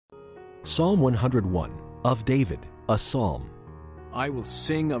Psalm 101 of David, a psalm. I will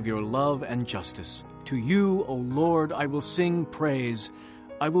sing of your love and justice. To you, O Lord, I will sing praise.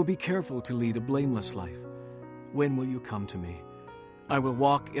 I will be careful to lead a blameless life. When will you come to me? I will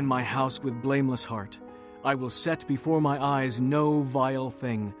walk in my house with blameless heart. I will set before my eyes no vile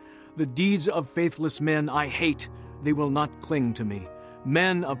thing. The deeds of faithless men I hate. They will not cling to me.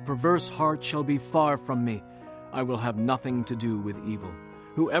 Men of perverse heart shall be far from me. I will have nothing to do with evil.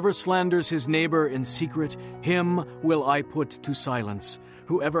 Whoever slanders his neighbor in secret, him will I put to silence.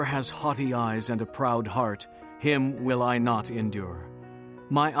 Whoever has haughty eyes and a proud heart, him will I not endure.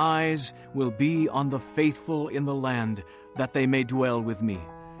 My eyes will be on the faithful in the land, that they may dwell with me.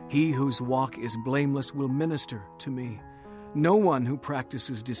 He whose walk is blameless will minister to me. No one who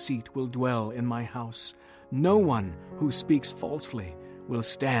practices deceit will dwell in my house. No one who speaks falsely will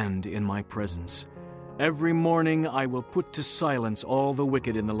stand in my presence. Every morning I will put to silence all the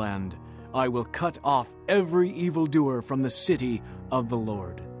wicked in the land. I will cut off every evildoer from the city of the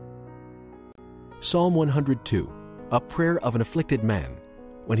Lord. Psalm 102, a prayer of an afflicted man,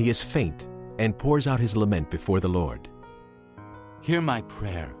 when he is faint and pours out his lament before the Lord. Hear my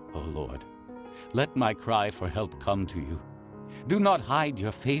prayer, O Lord. Let my cry for help come to you. Do not hide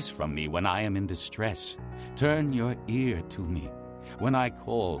your face from me when I am in distress. Turn your ear to me. When I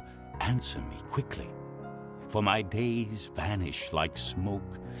call, answer me quickly. For my days vanish like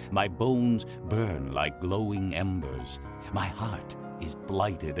smoke, my bones burn like glowing embers. My heart is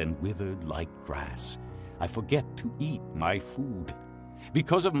blighted and withered like grass. I forget to eat my food.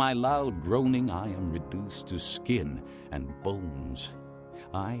 Because of my loud groaning, I am reduced to skin and bones.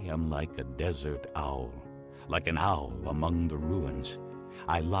 I am like a desert owl, like an owl among the ruins.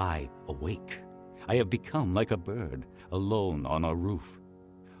 I lie awake. I have become like a bird, alone on a roof.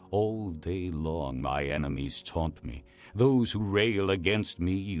 All day long my enemies taunt me. Those who rail against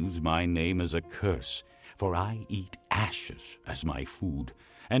me use my name as a curse. For I eat ashes as my food,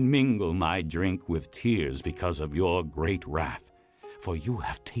 and mingle my drink with tears because of your great wrath. For you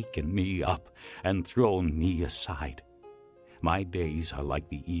have taken me up and thrown me aside. My days are like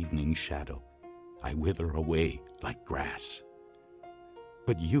the evening shadow. I wither away like grass.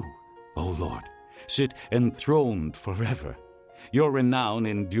 But you, O Lord, sit enthroned forever. Your renown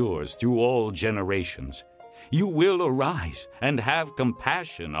endures through all generations. You will arise and have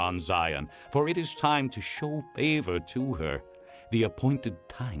compassion on Zion, for it is time to show favor to her. The appointed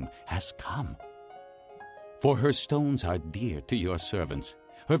time has come. For her stones are dear to your servants.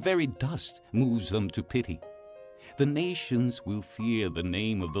 Her very dust moves them to pity. The nations will fear the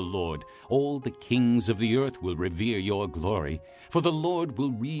name of the Lord. All the kings of the earth will revere your glory. For the Lord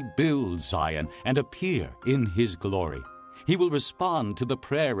will rebuild Zion and appear in his glory. He will respond to the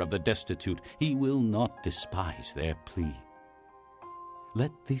prayer of the destitute. He will not despise their plea.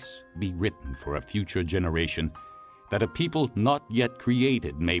 Let this be written for a future generation, that a people not yet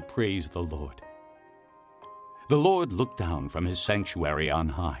created may praise the Lord. The Lord looked down from his sanctuary on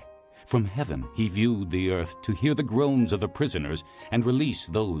high. From heaven he viewed the earth to hear the groans of the prisoners and release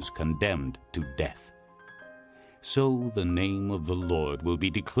those condemned to death. So the name of the Lord will be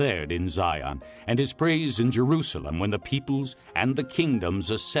declared in Zion, and his praise in Jerusalem when the peoples and the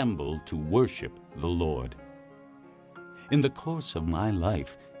kingdoms assemble to worship the Lord. In the course of my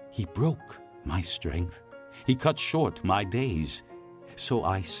life, he broke my strength. He cut short my days. So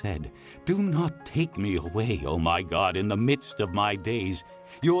I said, do not take me away, O my God, in the midst of my days.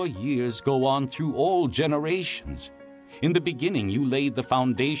 Your years go on through all generations. In the beginning you laid the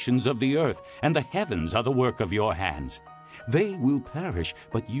foundations of the earth, and the heavens are the work of your hands. They will perish,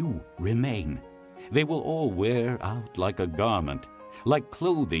 but you remain. They will all wear out like a garment. Like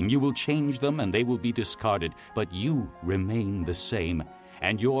clothing you will change them, and they will be discarded, but you remain the same,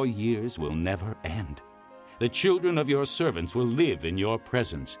 and your years will never end. The children of your servants will live in your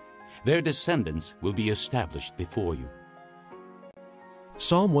presence. Their descendants will be established before you.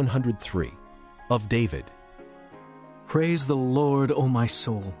 Psalm 103 of David. Praise the Lord, O my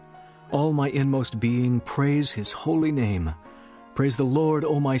soul. All my inmost being, praise his holy name. Praise the Lord,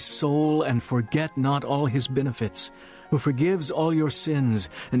 O my soul, and forget not all his benefits, who forgives all your sins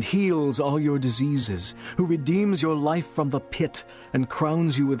and heals all your diseases, who redeems your life from the pit and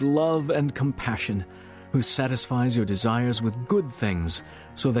crowns you with love and compassion, who satisfies your desires with good things,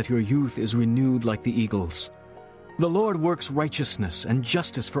 so that your youth is renewed like the eagles. The Lord works righteousness and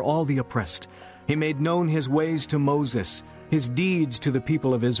justice for all the oppressed. He made known his ways to Moses, his deeds to the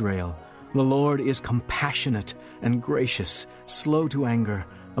people of Israel. The Lord is compassionate and gracious, slow to anger,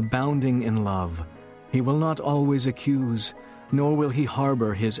 abounding in love. He will not always accuse, nor will he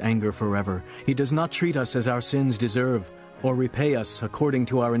harbor his anger forever. He does not treat us as our sins deserve, or repay us according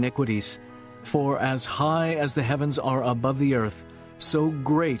to our iniquities. For as high as the heavens are above the earth, so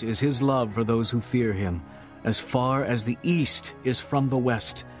great is his love for those who fear him. As far as the east is from the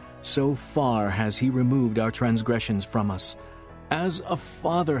west, so far has he removed our transgressions from us. As a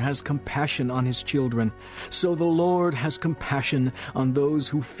father has compassion on his children, so the Lord has compassion on those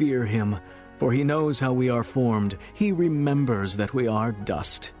who fear him. For he knows how we are formed. He remembers that we are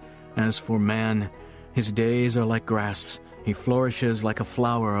dust. As for man, his days are like grass. He flourishes like a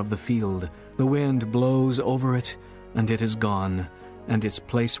flower of the field. The wind blows over it, and it is gone, and its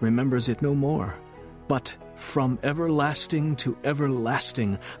place remembers it no more. But from everlasting to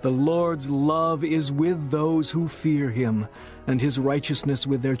everlasting, the Lord's love is with those who fear him, and his righteousness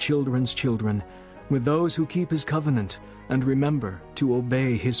with their children's children, with those who keep his covenant and remember to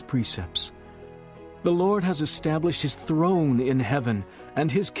obey his precepts. The Lord has established his throne in heaven,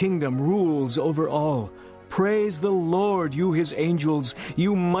 and his kingdom rules over all. Praise the Lord, you his angels,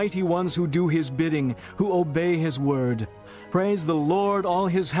 you mighty ones who do his bidding, who obey his word. Praise the Lord, all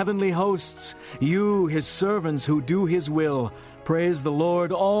his heavenly hosts, you his servants who do his will. Praise the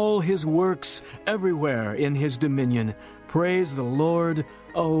Lord, all his works, everywhere in his dominion. Praise the Lord,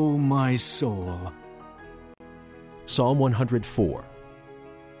 O my soul. Psalm 104.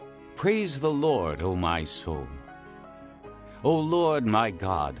 Praise the Lord, O my soul. O Lord my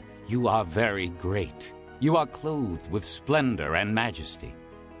God, you are very great. You are clothed with splendor and majesty.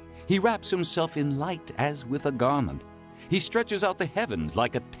 He wraps himself in light as with a garment. He stretches out the heavens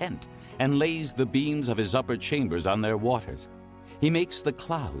like a tent and lays the beams of his upper chambers on their waters. He makes the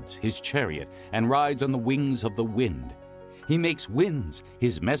clouds his chariot and rides on the wings of the wind. He makes winds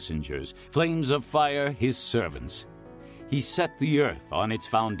his messengers, flames of fire his servants. He set the earth on its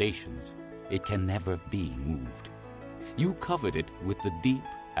foundations. It can never be moved. You covered it with the deep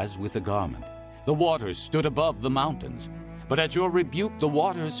as with a garment. The waters stood above the mountains. But at your rebuke the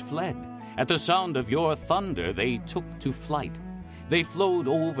waters fled. At the sound of your thunder they took to flight. They flowed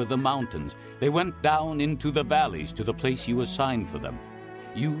over the mountains. They went down into the valleys to the place you assigned for them.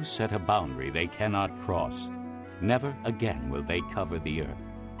 You set a boundary they cannot cross. Never again will they cover the earth.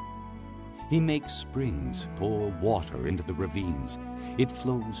 He makes springs pour water into the ravines. It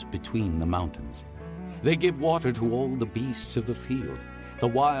flows between the mountains. They give water to all the beasts of the field. The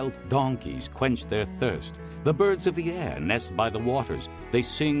wild donkeys quench their thirst. The birds of the air nest by the waters. They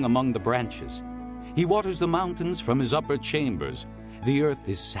sing among the branches. He waters the mountains from his upper chambers. The earth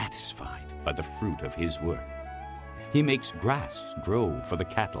is satisfied by the fruit of his work. He makes grass grow for the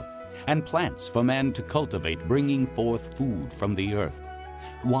cattle, and plants for man to cultivate, bringing forth food from the earth.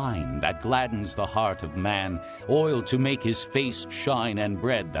 Wine that gladdens the heart of man, oil to make his face shine, and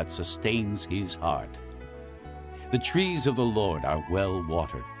bread that sustains his heart. The trees of the Lord are well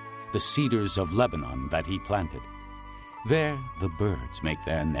watered, the cedars of Lebanon that he planted. There the birds make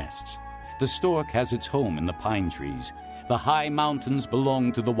their nests. The stork has its home in the pine trees. The high mountains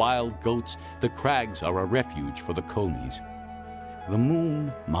belong to the wild goats. The crags are a refuge for the conies. The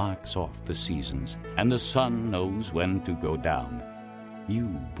moon marks off the seasons, and the sun knows when to go down. You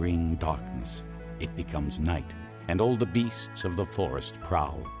bring darkness. It becomes night, and all the beasts of the forest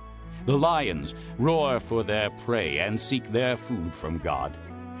prowl. The lions roar for their prey and seek their food from God.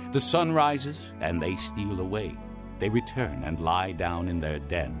 The sun rises, and they steal away. They return and lie down in their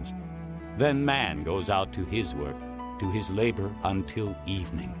dens. Then man goes out to his work, to his labor until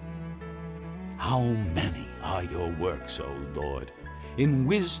evening. How many are your works, O Lord? In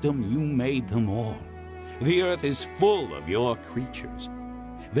wisdom you made them all. The earth is full of your creatures.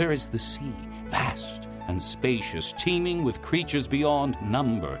 There is the sea, vast and spacious, teeming with creatures beyond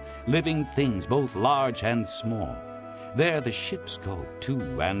number, living things both large and small. There the ships go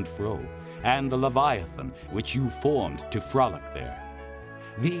to and fro, and the Leviathan, which you formed to frolic there.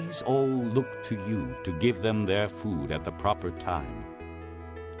 These all look to you to give them their food at the proper time.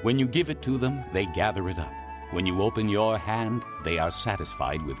 When you give it to them, they gather it up. When you open your hand, they are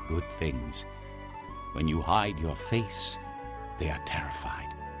satisfied with good things. When you hide your face, they are terrified.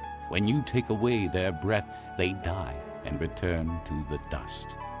 When you take away their breath, they die and return to the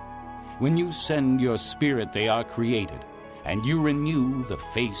dust. When you send your spirit, they are created, and you renew the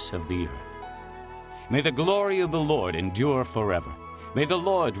face of the earth. May the glory of the Lord endure forever. May the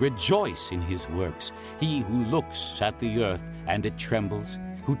Lord rejoice in his works, he who looks at the earth and it trembles,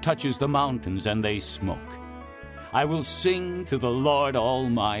 who touches the mountains and they smoke. I will sing to the Lord all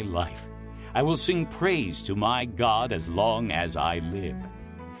my life. I will sing praise to my God as long as I live.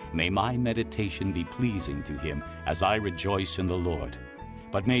 May my meditation be pleasing to him as I rejoice in the Lord.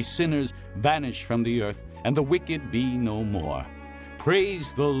 But may sinners vanish from the earth and the wicked be no more.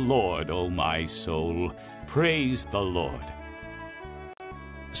 Praise the Lord, O my soul. Praise the Lord.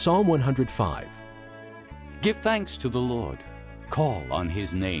 Psalm 105. Give thanks to the Lord. Call on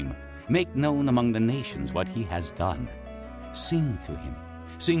his name. Make known among the nations what he has done. Sing to him.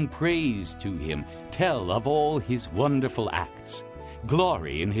 Sing praise to him. Tell of all his wonderful acts.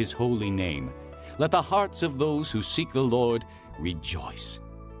 Glory in his holy name. Let the hearts of those who seek the Lord rejoice.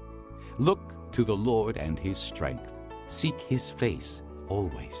 Look to the Lord and his strength. Seek his face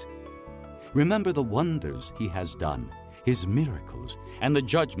always. Remember the wonders he has done, his miracles, and the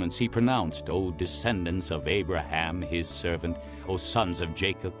judgments he pronounced, O descendants of Abraham, his servant, O sons of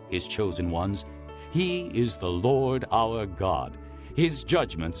Jacob, his chosen ones. He is the Lord our God. His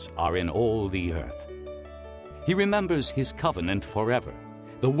judgments are in all the earth. He remembers his covenant forever,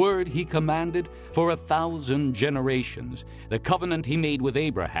 the word he commanded for 1,000 generations, the covenant he made with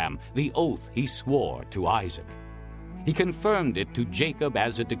Abraham, the oath he swore to Isaac. He confirmed it to Jacob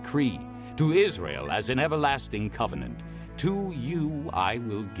as a decree, to Israel as an everlasting covenant. To you I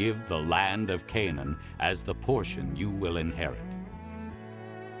will give the land of Canaan as the portion you will inherit.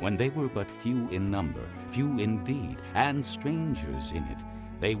 When they were but few in number, few indeed, and strangers in it,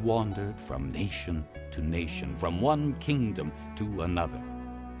 they wandered from nation to nation, from one kingdom to another.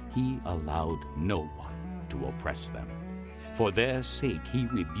 He allowed no one to oppress them. For their sake he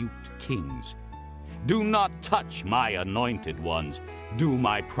rebuked kings. Do not touch my anointed ones. Do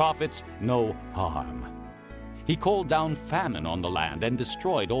my prophets no harm. He called down famine on the land and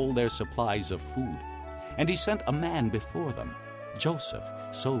destroyed all their supplies of food. And he sent a man before them, Joseph,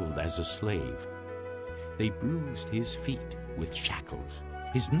 sold as a slave. They bruised his feet with shackles.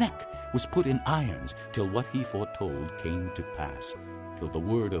 His neck was put in irons till what he foretold came to pass, till the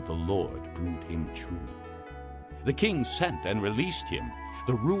word of the Lord proved him true. The king sent and released him.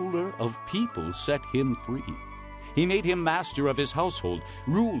 The ruler of people set him free. He made him master of his household,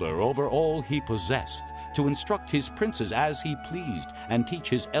 ruler over all he possessed, to instruct his princes as he pleased, and teach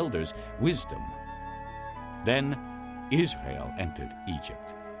his elders wisdom. Then Israel entered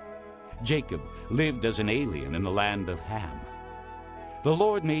Egypt. Jacob lived as an alien in the land of Ham. The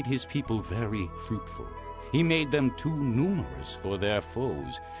Lord made his people very fruitful. He made them too numerous for their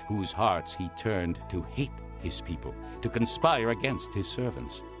foes, whose hearts he turned to hate his people, to conspire against his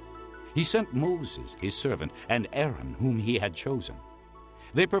servants. He sent Moses, his servant, and Aaron, whom he had chosen.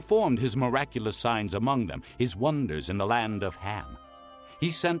 They performed his miraculous signs among them, his wonders in the land of Ham. He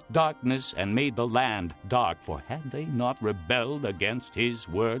sent darkness and made the land dark, for had they not rebelled against his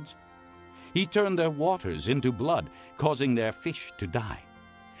words? He turned their waters into blood, causing their fish to die.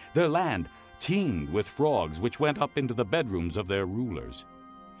 Their land teemed with frogs, which went up into the bedrooms of their rulers.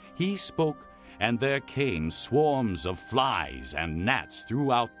 He spoke, and there came swarms of flies and gnats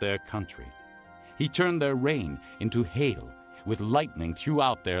throughout their country. He turned their rain into hail, with lightning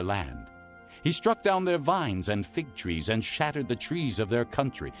throughout their land. He struck down their vines and fig trees and shattered the trees of their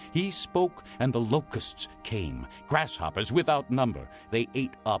country. He spoke, and the locusts came, grasshoppers without number. They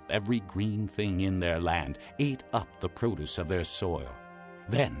ate up every green thing in their land, ate up the produce of their soil.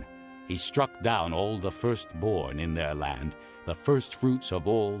 Then he struck down all the firstborn in their land, the firstfruits of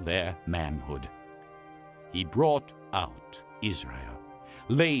all their manhood. He brought out Israel,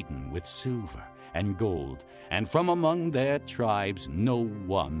 laden with silver and gold, and from among their tribes no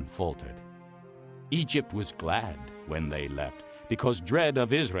one faltered. Egypt was glad when they left, because dread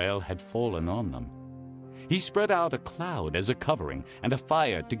of Israel had fallen on them. He spread out a cloud as a covering, and a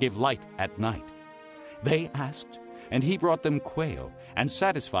fire to give light at night. They asked, and he brought them quail, and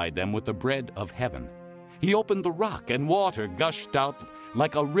satisfied them with the bread of heaven. He opened the rock, and water gushed out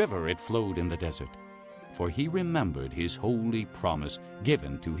like a river. It flowed in the desert. For he remembered his holy promise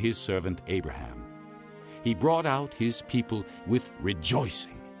given to his servant Abraham. He brought out his people with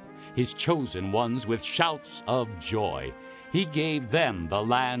rejoicing, his chosen ones with shouts of joy. He gave them the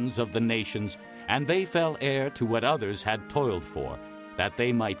lands of the nations, and they fell heir to what others had toiled for, that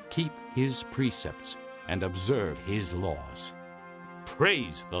they might keep his precepts and observe his laws.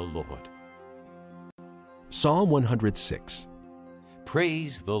 Praise the Lord. Psalm 106.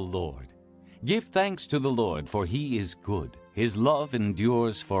 Praise the Lord. Give thanks to the Lord, for he is good. His love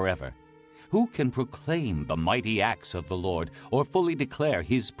endures forever. Who can proclaim the mighty acts of the Lord, or fully declare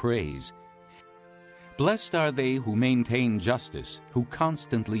his praise? Blessed are they who maintain justice, who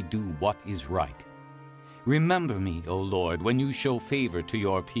constantly do what is right. Remember me, O Lord, when you show favor to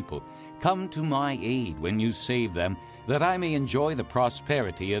your people. Come to my aid when you save them, that I may enjoy the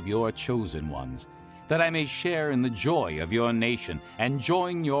prosperity of your chosen ones, that I may share in the joy of your nation and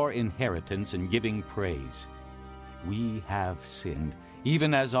join your inheritance in giving praise. We have sinned,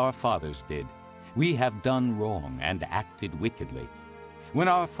 even as our fathers did. We have done wrong and acted wickedly. When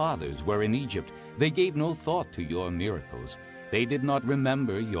our fathers were in Egypt, they gave no thought to your miracles. They did not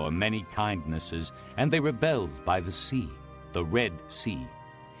remember your many kindnesses, and they rebelled by the sea, the Red Sea.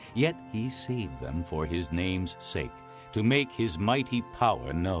 Yet he saved them for his name's sake, to make his mighty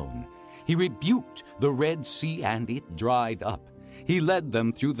power known. He rebuked the Red Sea, and it dried up. He led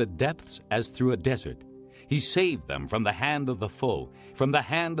them through the depths as through a desert. He saved them from the hand of the foe. From the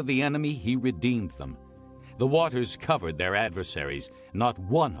hand of the enemy he redeemed them. The waters covered their adversaries. Not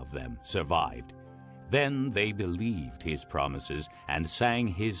one of them survived. Then they believed his promises and sang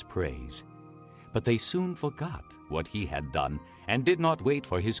his praise. But they soon forgot what he had done and did not wait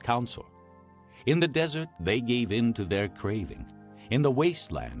for his counsel. In the desert they gave in to their craving. In the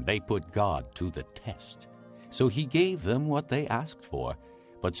wasteland they put God to the test. So he gave them what they asked for,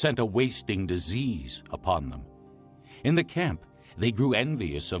 but sent a wasting disease upon them. In the camp they grew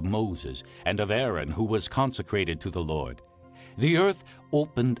envious of Moses and of Aaron, who was consecrated to the Lord. The earth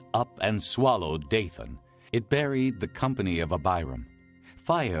opened up and swallowed Dathan. It buried the company of Abiram.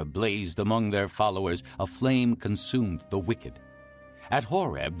 Fire blazed among their followers. A flame consumed the wicked. At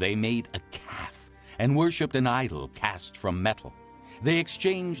Horeb they made a calf and worshipped an idol cast from metal. They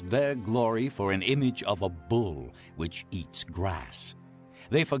exchanged their glory for an image of a bull which eats grass.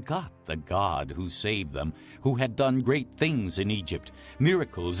 They forgot the God who saved them, who had done great things in Egypt,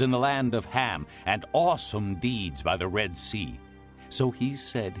 miracles in the land of Ham, and awesome deeds by the Red Sea. So he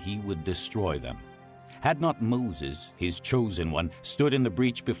said he would destroy them. Had not Moses, his chosen one, stood in the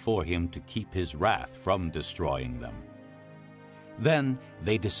breach before him to keep his wrath from destroying them? Then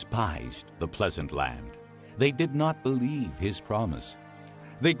they despised the pleasant land. They did not believe his promise.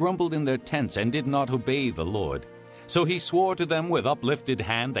 They grumbled in their tents and did not obey the Lord. So he swore to them with uplifted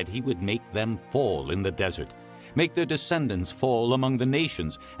hand that he would make them fall in the desert, make their descendants fall among the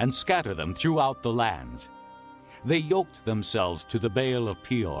nations, and scatter them throughout the lands. They yoked themselves to the Baal of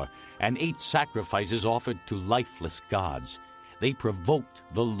Peor, and ate sacrifices offered to lifeless gods. They provoked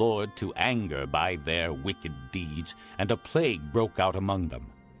the Lord to anger by their wicked deeds, and a plague broke out among them.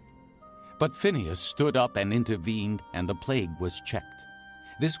 But Phinehas stood up and intervened, and the plague was checked.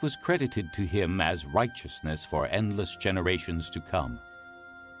 This was credited to him as righteousness for endless generations to come.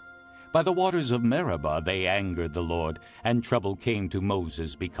 By the waters of Meribah they angered the Lord, and trouble came to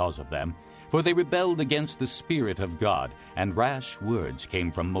Moses because of them. For they rebelled against the Spirit of God, and rash words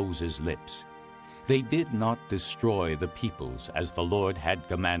came from Moses' lips. They did not destroy the peoples as the Lord had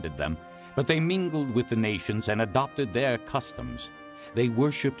commanded them, but they mingled with the nations and adopted their customs. They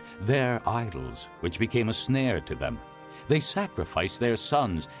worshipped their idols, which became a snare to them. They sacrificed their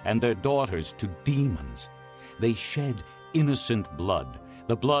sons and their daughters to demons. They shed innocent blood,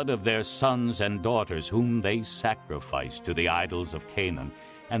 the blood of their sons and daughters, whom they sacrificed to the idols of Canaan,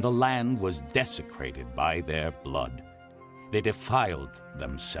 and the land was desecrated by their blood. They defiled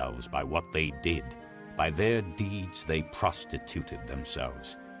themselves by what they did. By their deeds they prostituted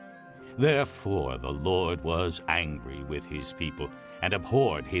themselves. Therefore the Lord was angry with his people and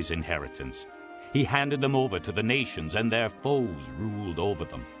abhorred his inheritance. He handed them over to the nations, and their foes ruled over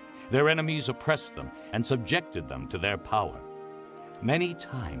them. Their enemies oppressed them and subjected them to their power. Many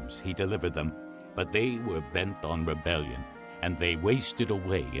times he delivered them, but they were bent on rebellion, and they wasted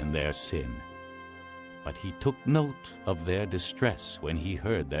away in their sin. But he took note of their distress when he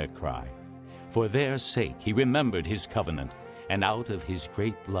heard their cry. For their sake he remembered his covenant, and out of his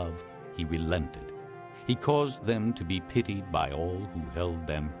great love he relented. He caused them to be pitied by all who held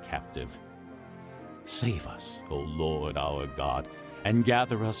them captive. Save us, O Lord our God, and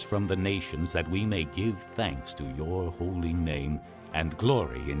gather us from the nations, that we may give thanks to your holy name and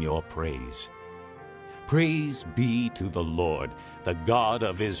glory in your praise. Praise be to the Lord, the God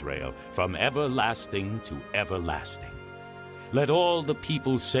of Israel, from everlasting to everlasting. Let all the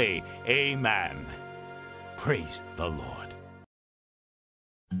people say, Amen. Praise the Lord.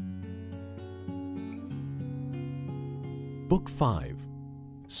 Book 5,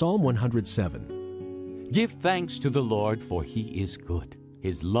 Psalm 107. Give thanks to the Lord, for he is good.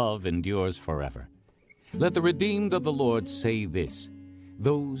 His love endures forever. Let the redeemed of the Lord say this: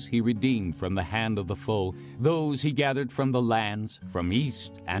 those he redeemed from the hand of the foe, those he gathered from the lands, from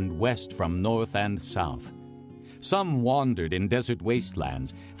east and west, from north and south. Some wandered in desert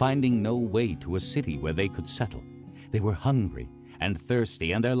wastelands, finding no way to a city where they could settle. They were hungry and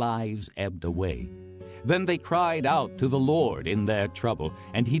thirsty, and their lives ebbed away. Then they cried out to the Lord in their trouble,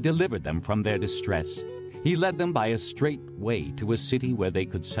 and he delivered them from their distress. He led them by a straight way to a city where they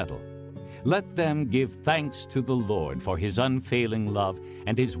could settle. Let them give thanks to the Lord for his unfailing love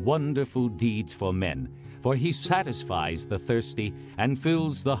and his wonderful deeds for men, for he satisfies the thirsty and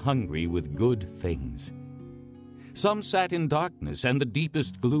fills the hungry with good things. Some sat in darkness and the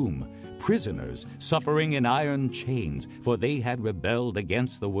deepest gloom, prisoners suffering in iron chains, for they had rebelled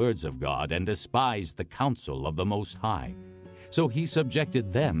against the words of God and despised the counsel of the Most High. So he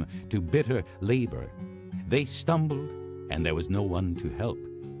subjected them to bitter labor. They stumbled, and there was no one to help.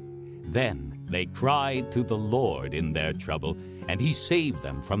 Then they cried to the Lord in their trouble, and he saved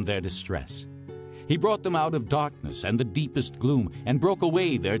them from their distress. He brought them out of darkness and the deepest gloom, and broke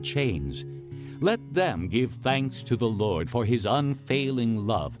away their chains. Let them give thanks to the Lord for his unfailing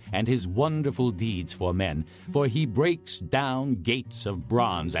love and his wonderful deeds for men, for he breaks down gates of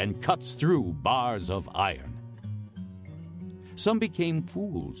bronze and cuts through bars of iron. Some became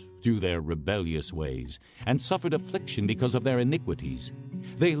fools through their rebellious ways, and suffered affliction because of their iniquities.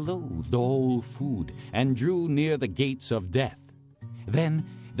 They loathed all food, and drew near the gates of death. Then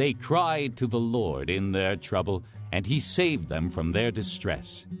they cried to the Lord in their trouble, and he saved them from their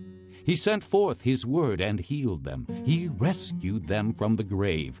distress. He sent forth his word and healed them. He rescued them from the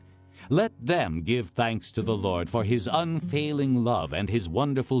grave. Let them give thanks to the Lord for his unfailing love and his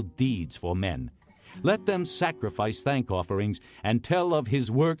wonderful deeds for men. Let them sacrifice thank offerings and tell of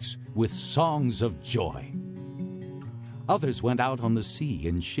his works with songs of joy. Others went out on the sea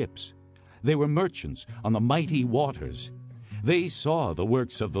in ships. They were merchants on the mighty waters. They saw the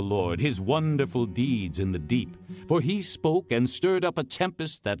works of the Lord, his wonderful deeds in the deep. For he spoke and stirred up a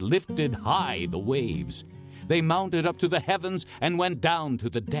tempest that lifted high the waves. They mounted up to the heavens and went down to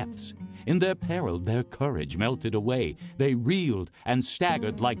the depths. In their peril their courage melted away. They reeled and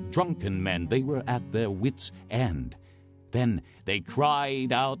staggered like drunken men. They were at their wits' end. Then they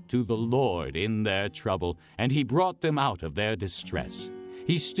cried out to the Lord in their trouble, and he brought them out of their distress.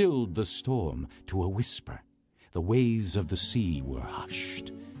 He stilled the storm to a whisper. The waves of the sea were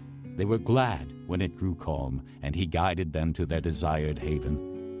hushed. They were glad when it grew calm, and he guided them to their desired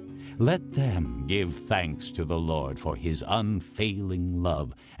haven. Let them give thanks to the Lord for his unfailing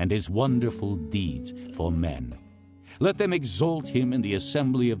love and his wonderful deeds for men. Let them exalt him in the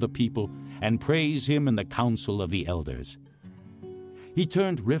assembly of the people and praise him in the council of the elders. He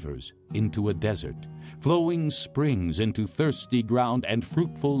turned rivers into a desert, flowing springs into thirsty ground, and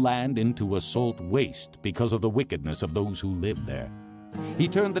fruitful land into a salt waste because of the wickedness of those who lived there. He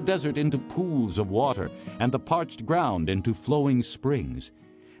turned the desert into pools of water, and the parched ground into flowing springs.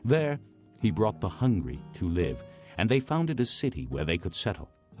 There he brought the hungry to live, and they founded a city where they could settle.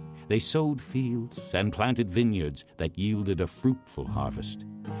 They sowed fields and planted vineyards that yielded a fruitful harvest.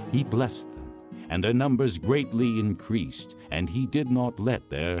 He blessed them, and their numbers greatly increased, and he did not let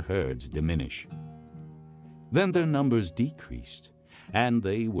their herds diminish. Then their numbers decreased, and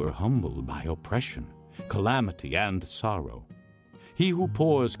they were humbled by oppression, calamity, and sorrow. He who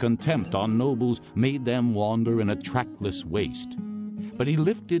pours contempt on nobles made them wander in a trackless waste. But he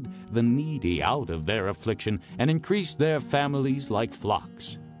lifted the needy out of their affliction and increased their families like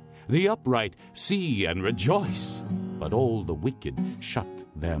flocks. The upright see and rejoice, but all the wicked shut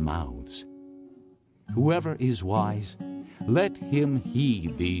their mouths. Whoever is wise, let him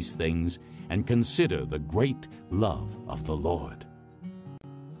heed these things and consider the great love of the Lord.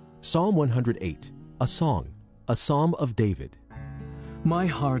 Psalm 108, a song, a psalm of David. My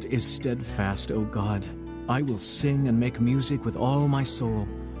heart is steadfast, O God. I will sing and make music with all my soul.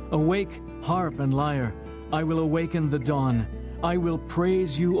 Awake, harp and lyre. I will awaken the dawn. I will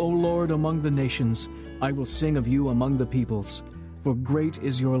praise you, O Lord, among the nations. I will sing of you among the peoples. For great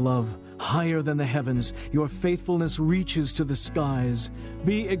is your love, higher than the heavens. Your faithfulness reaches to the skies.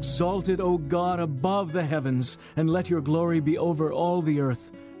 Be exalted, O God, above the heavens, and let your glory be over all the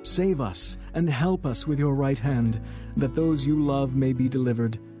earth. Save us and help us with your right hand, that those you love may be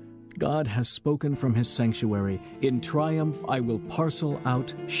delivered. God has spoken from his sanctuary. In triumph I will parcel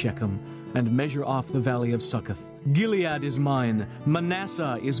out Shechem and measure off the valley of Succoth. Gilead is mine,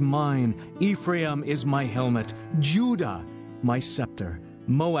 Manasseh is mine, Ephraim is my helmet, Judah my scepter.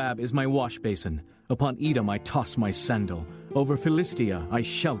 Moab is my wash basin. Upon Edom I toss my sandal. Over Philistia I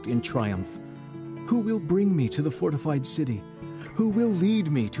shout in triumph. Who will bring me to the fortified city? Who will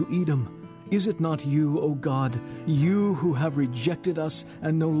lead me to Edom? Is it not you, O God, you who have rejected us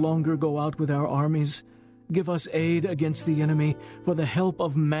and no longer go out with our armies? Give us aid against the enemy, for the help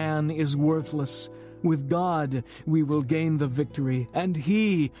of man is worthless. With God we will gain the victory, and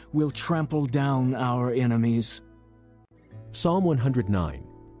he will trample down our enemies. Psalm 109,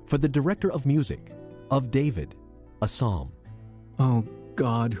 for the director of music, of David, a psalm. O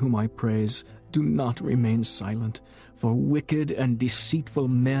God, whom I praise, do not remain silent, for wicked and deceitful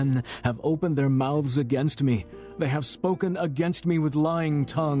men have opened their mouths against me. They have spoken against me with lying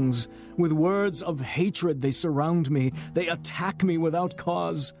tongues. With words of hatred they surround me. They attack me without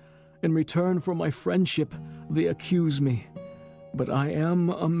cause. In return for my friendship, they accuse me, but I am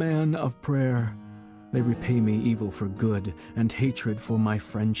a man of prayer. They repay me evil for good, and hatred for my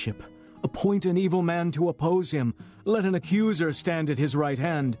friendship. Appoint an evil man to oppose him. Let an accuser stand at his right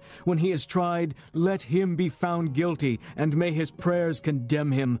hand. When he is tried, let him be found guilty, and may his prayers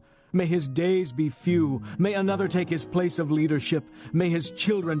condemn him. May his days be few. May another take his place of leadership. May his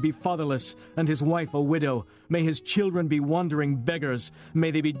children be fatherless, and his wife a widow. May his children be wandering beggars.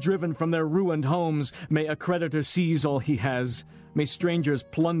 May they be driven from their ruined homes. May a creditor seize all he has. May strangers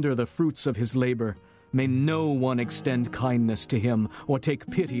plunder the fruits of his labor. May no one extend kindness to him or take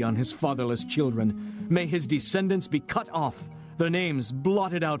pity on his fatherless children. May his descendants be cut off, their names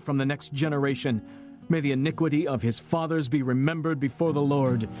blotted out from the next generation. May the iniquity of his fathers be remembered before the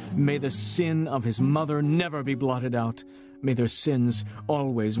Lord. May the sin of his mother never be blotted out. May their sins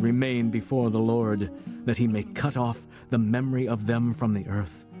always remain before the Lord, that he may cut off the memory of them from the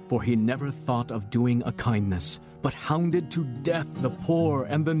earth. For he never thought of doing a kindness, but hounded to death the poor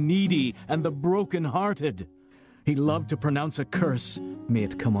and the needy and the broken-hearted. He loved to pronounce a curse. May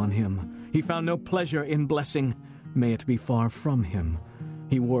it come on him. He found no pleasure in blessing. May it be far from him.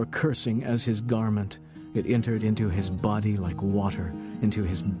 He wore cursing as his garment. It entered into his body like water, into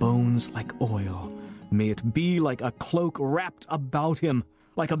his bones like oil. May it be like a cloak wrapped about him,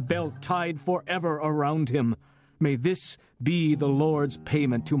 like a belt tied forever around him. May this be the Lord's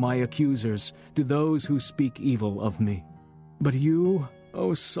payment to my accusers, to those who speak evil of me. But you,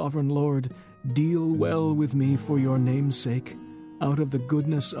 O sovereign Lord, deal well with me for your name's sake. Out of the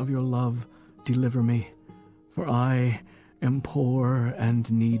goodness of your love, deliver me. For I am poor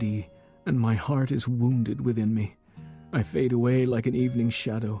and needy, and my heart is wounded within me. I fade away like an evening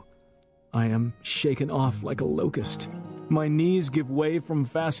shadow. I am shaken off like a locust. My knees give way from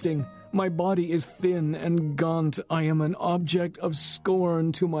fasting. My body is thin and gaunt. I am an object of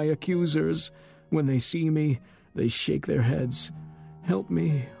scorn to my accusers. When they see me, they shake their heads. Help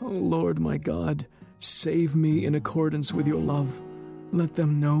me, O Lord my God. Save me in accordance with your love. Let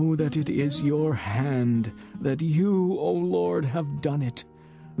them know that it is your hand, that you, O Lord, have done it.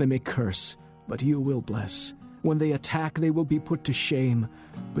 They may curse, but you will bless. When they attack, they will be put to shame,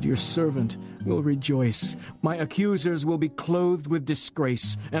 but your servant will rejoice. My accusers will be clothed with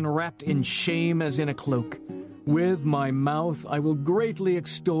disgrace and wrapped in shame as in a cloak. With my mouth I will greatly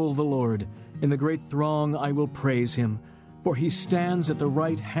extol the Lord. In the great throng I will praise him, for he stands at the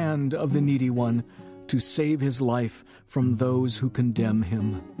right hand of the needy one to save his life from those who condemn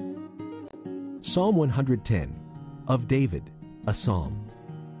him. Psalm 110, of David, a psalm.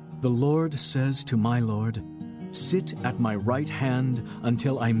 The Lord says to my Lord, sit at my right hand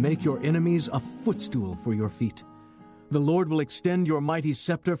until I make your enemies a footstool for your feet. The Lord will extend your mighty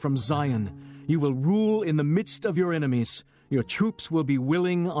scepter from Zion. You will rule in the midst of your enemies. Your troops will be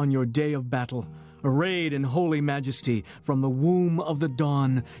willing on your day of battle. Arrayed in holy majesty, from the womb of the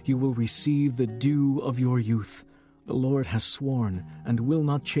dawn you will receive the dew of your youth. The Lord has sworn and will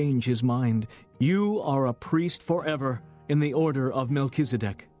not change his mind. You are a priest forever in the order of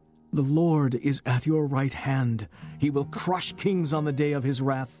Melchizedek. The Lord is at your right hand. He will crush kings on the day of his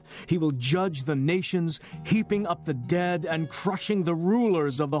wrath. He will judge the nations, heaping up the dead and crushing the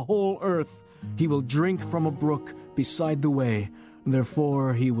rulers of the whole earth. He will drink from a brook beside the way.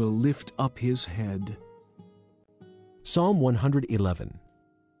 Therefore he will lift up his head. Psalm 111.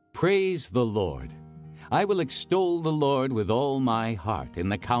 Praise the Lord. I will extol the Lord with all my heart in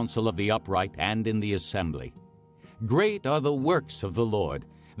the council of the upright and in the assembly. Great are the works of the Lord.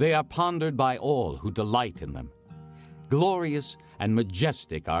 They are pondered by all who delight in them. Glorious and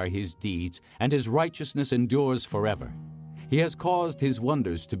majestic are his deeds, and his righteousness endures forever. He has caused his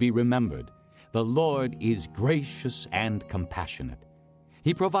wonders to be remembered. The Lord is gracious and compassionate.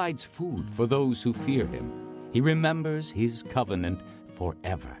 He provides food for those who fear him. He remembers his covenant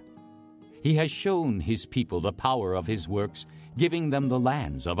forever. He has shown his people the power of his works, giving them the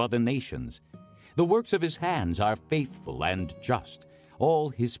lands of other nations. The works of his hands are faithful and just. All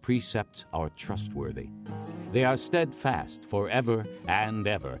his precepts are trustworthy. They are steadfast forever and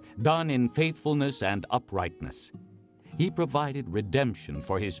ever, done in faithfulness and uprightness. He provided redemption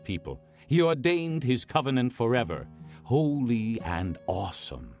for his people. He ordained his covenant forever. Holy and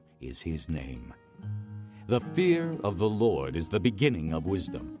awesome is his name. The fear of the Lord is the beginning of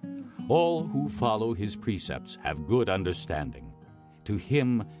wisdom. All who follow his precepts have good understanding. To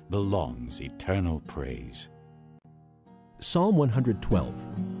him belongs eternal praise. Psalm 112.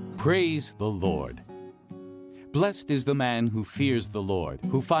 Praise the Lord. Blessed is the man who fears the Lord,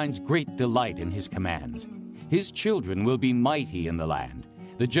 who finds great delight in his commands. His children will be mighty in the land.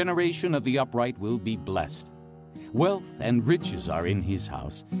 The generation of the upright will be blessed. Wealth and riches are in his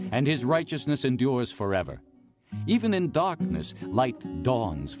house, and his righteousness endures forever. Even in darkness, light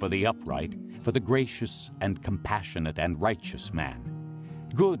dawns for the upright, for the gracious and compassionate and righteous man.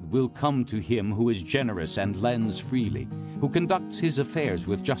 Good will come to him who is generous and lends freely, who conducts his affairs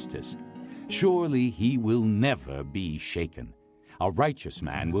with justice. Surely he will never be shaken. A righteous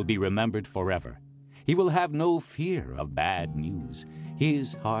man will be remembered forever. He will have no fear of bad news.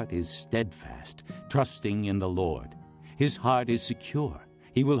 His heart is steadfast, trusting in the Lord. His heart is secure.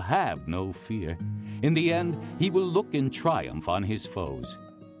 He will have no fear. In the end, he will look in triumph on his foes.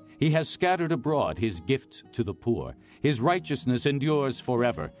 He has scattered abroad his gifts to the poor. His righteousness endures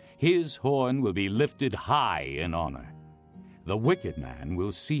forever. His horn will be lifted high in honor. The wicked man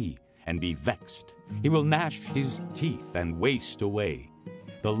will see and be vexed. He will gnash his teeth and waste away.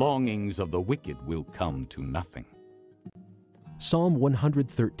 The longings of the wicked will come to nothing. Psalm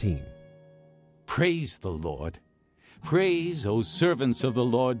 113. Praise the Lord. Praise, O servants of the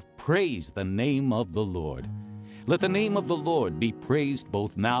Lord, praise the name of the Lord. Let the name of the Lord be praised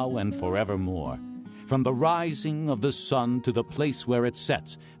both now and forevermore. From the rising of the sun to the place where it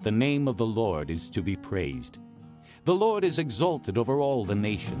sets, the name of the Lord is to be praised. The Lord is exalted over all the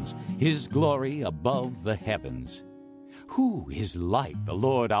nations, his glory above the heavens. Who is like the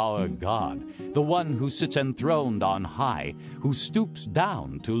Lord our God, the one who sits enthroned on high, who stoops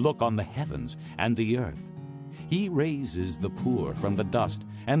down to look on the heavens and the earth? He raises the poor from the dust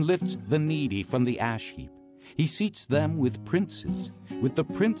and lifts the needy from the ash heap. He seats them with the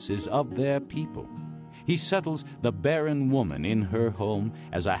princes of their people. He settles the barren woman in her home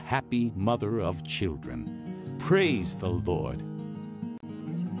as a happy mother of children. Praise the Lord.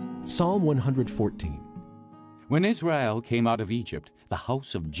 Psalm 114. When Israel came out of Egypt, the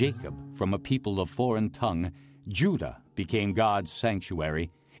house of Jacob from a people of foreign tongue, Judah became God's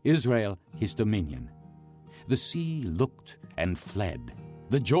sanctuary, Israel his dominion. The sea looked and fled.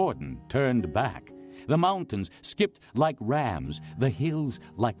 The Jordan turned back. The mountains skipped like rams, the hills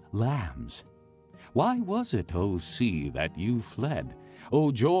like lambs. Why was it, O sea, that you fled?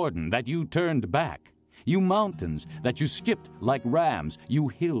 O Jordan, that you turned back? You mountains, that you skipped like rams, you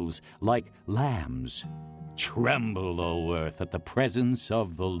hills like lambs. Tremble, O earth, at the presence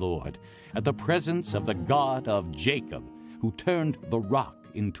of the Lord, at the presence of the God of Jacob, who turned the rock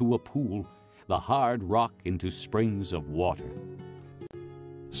into a pool, the hard rock into springs of water.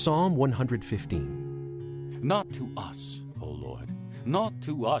 Psalm 115. Not to us, O Lord, not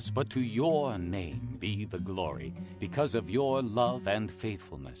to us, but to your name be the glory, because of your love and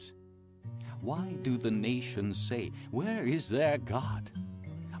faithfulness. Why do the nations say, where is their God?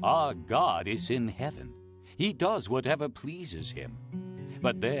 Our God is in heaven. He does whatever pleases him.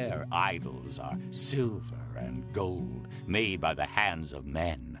 But their idols are silver and gold, made by the hands of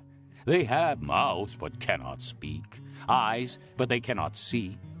men. They have mouths, but cannot speak, eyes, but they cannot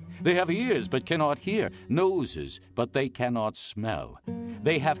see. They have ears, but cannot hear, noses, but they cannot smell.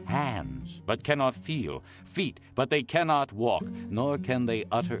 They have hands, but cannot feel, feet, but they cannot walk, nor can they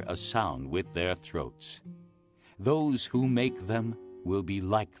utter a sound with their throats. Those who make them will be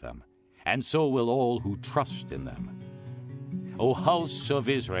like them, and so will all who trust in them. O house of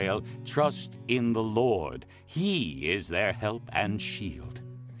Israel, trust in the Lord. He is their help and shield.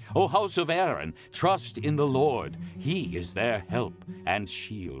 O house of Aaron, trust in the Lord. He is their help and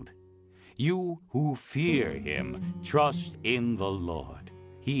shield. You who fear him, trust in the Lord.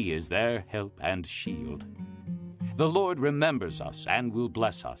 He is their help and shield. The Lord remembers us and will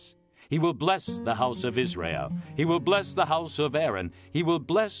bless us. He will bless the house of Israel. He will bless the house of Aaron. He will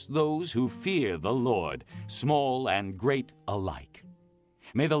bless those who fear the Lord, small and great alike.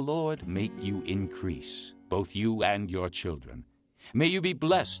 May the Lord make you increase, both you and your children. May you be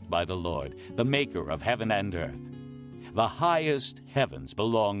blessed by the Lord, the maker of heaven and earth. The highest heavens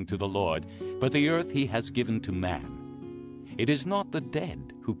belong to the Lord, but the earth he has given to man. It is not the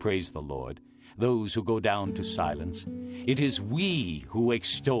dead who praise the Lord, those who go down to silence. It is we who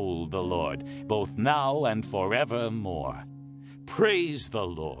extol the Lord, both now and forevermore. Praise the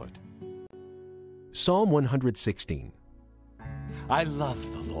Lord. Psalm 116. I love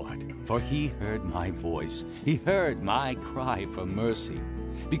the Lord, for he heard my voice. He heard my cry for mercy.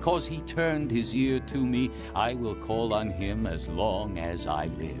 Because he turned his ear to me, I will call on him as long as I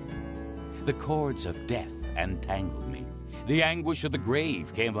live. The cords of death entangled me. The anguish of the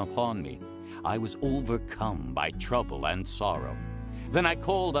grave came upon me. I was overcome by trouble and sorrow. Then I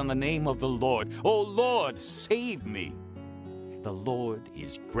called on the name of the Lord. O Lord, save me! The Lord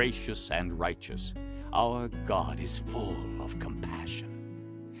is gracious and righteous. Our God is full of compassion.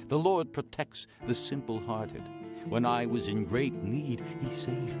 The Lord protects the simple-hearted. When I was in great need, he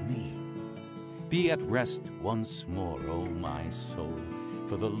saved me. Be at rest once more, O my soul,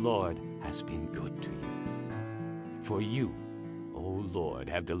 for the Lord has been good to you. For you, O Lord,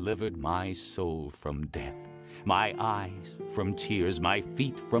 have delivered my soul from death, my eyes from tears, my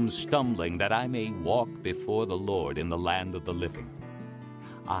feet from stumbling, that I may walk before the Lord in the land of the living.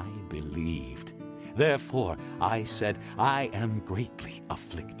 I believed. Therefore I said, I am greatly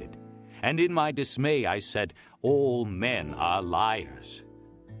afflicted. And in my dismay I said, all men are liars.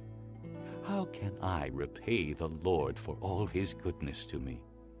 How can I repay the Lord for all his goodness to me?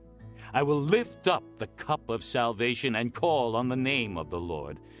 I will lift up the cup of salvation and call on the name of the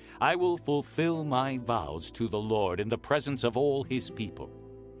Lord. I will fulfill my vows to the Lord in the presence of all his people.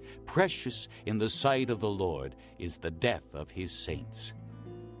 Precious in the sight of the Lord is the death of his saints.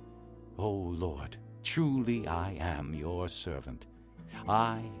 O Lord, truly I am your servant.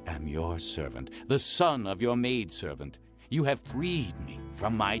 I am your servant, the son of your maidservant. You have freed me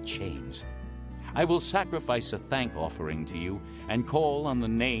from my chains. I will sacrifice a thank offering to you and call on the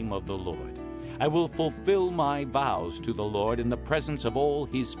name of the Lord. I will fulfill my vows to the Lord in the presence of all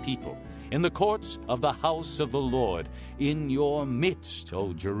his people, in the courts of the house of the Lord, in your midst,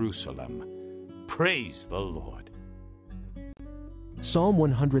 O Jerusalem. Praise the Lord. Psalm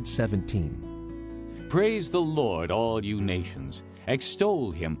 117. Praise the Lord, all you nations.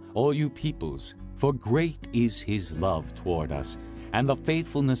 Extol him, all you peoples, for great is his love toward us, and the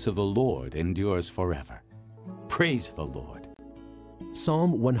faithfulness of the Lord endures forever. Praise the Lord.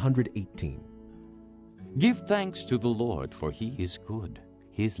 Psalm 118. Give thanks to the Lord, for he is good.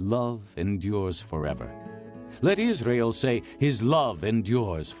 His love endures forever. Let Israel say, his love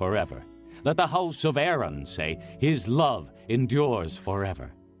endures forever. Let the house of Aaron say, his love endures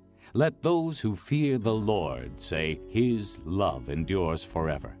forever. Let those who fear the Lord say, his love endures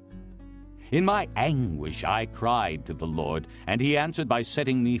forever. In my anguish I cried to the Lord, and he answered by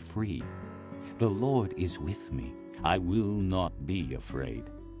setting me free. The Lord is with me. I will not be afraid.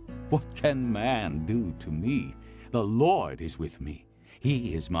 What can man do to me? The Lord is with me.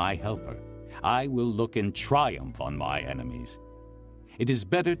 He is my helper. I will look in triumph on my enemies. It is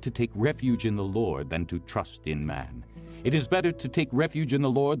better to take refuge in the Lord than to trust in man. It is better to take refuge in the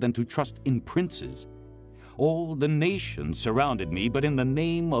Lord than to trust in princes. All the nations surrounded me, but in the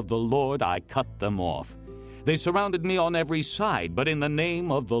name of the Lord I cut them off. They surrounded me on every side, but in the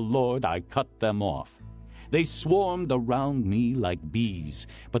name of the Lord I cut them off. They swarmed around me like bees,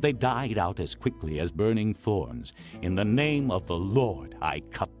 but they died out as quickly as burning thorns. In the name of the Lord I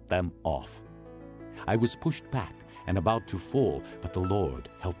cut them off. I was pushed back and about to fall, but the Lord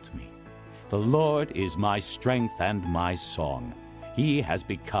helped me. The Lord is my strength and my song. He has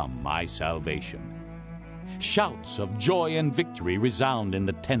become my salvation. Shouts of joy and victory resound in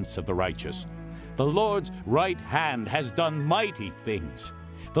the tents of the righteous. The Lord's right hand has done mighty things.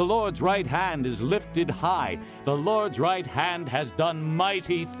 The Lord's right hand is lifted high. The Lord's right hand has done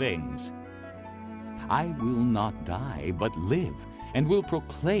mighty things. I will not die, but live, and will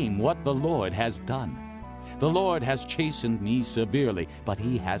proclaim what the Lord has done. The Lord has chastened me severely, but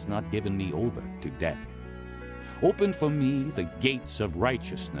he has not given me over to death. Open for me the gates of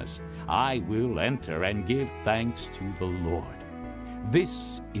righteousness. I will enter and give thanks to the Lord.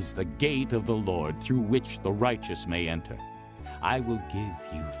 This is the gate of the Lord through which the righteous may enter. I will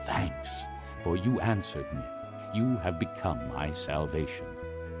give you thanks, for you answered me. You have become my salvation.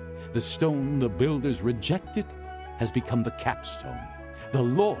 The stone the builders rejected has become the capstone. The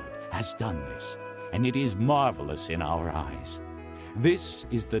Lord has done this, and it is marvelous in our eyes. This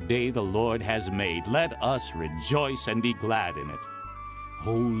is the day the Lord has made. Let us rejoice and be glad in it.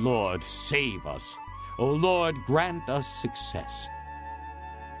 O Lord, save us. O Lord, grant us success.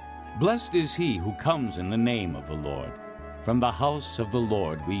 Blessed is he who comes in the name of the Lord. From the house of the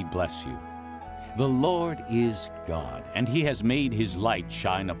Lord we bless you. The Lord is God, and he has made his light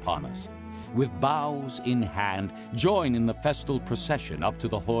shine upon us. With boughs in hand, join in the festal procession up to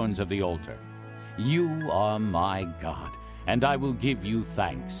the horns of the altar. You are my God, and I will give you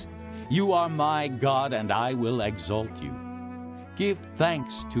thanks. You are my God, and I will exalt you. Give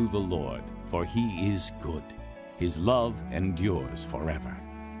thanks to the Lord, for he is good. His love endures forever.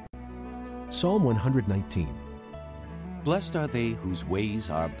 Psalm 119. Blessed are they whose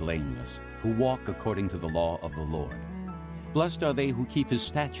ways are blameless, who walk according to the law of the Lord. Blessed are they who keep his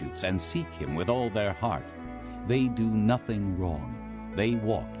statutes and seek him with all their heart. They do nothing wrong. They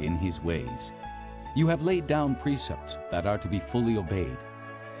walk in his ways. You have laid down precepts that are to be fully obeyed.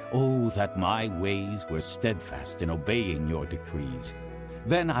 Oh, that my ways were steadfast in obeying your decrees.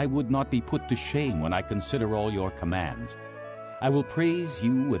 Then I would not be put to shame when I consider all your commands. I will praise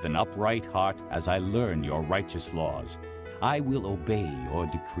you with an upright heart as I learn your righteous laws. I will obey your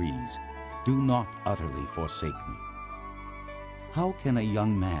decrees. Do not utterly forsake me. How can a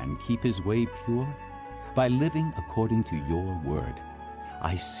young man keep his way pure? by living according to your word.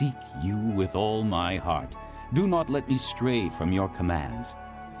 I seek you with all my heart. Do not let me stray from your commands.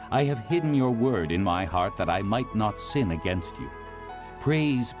 I have hidden your word in my heart that I might not sin against you.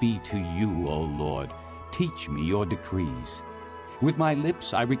 Praise be to you, O Lord. Teach me your decrees. With my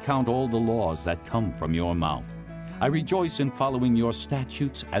lips I recount all the laws that come from your mouth. I rejoice in following your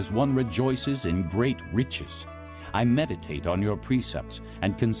statutes as one rejoices in great riches. I meditate on your precepts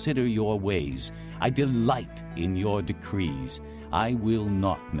and consider your ways. I delight in your decrees. I will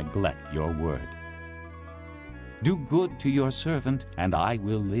not neglect your word. Do good to your servant, and I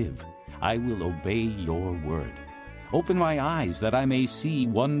will live. I will obey your word. Open my eyes that I may see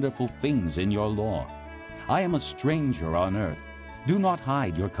wonderful things in your law. I am a stranger on earth. Do not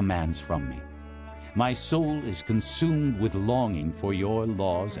hide your commands from me. My soul is consumed with longing for your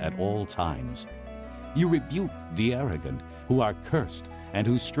laws at all times. You rebuke the arrogant, who are cursed, and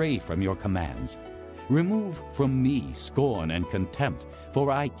who stray from your commands. Remove from me scorn and contempt,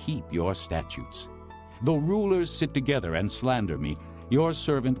 for I keep your statutes. Though rulers sit together and slander me, your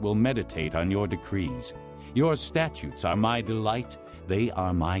servant will meditate on your decrees. Your statutes are my delight, they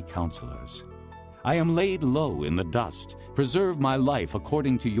are my counselors. I am laid low in the dust. Preserve my life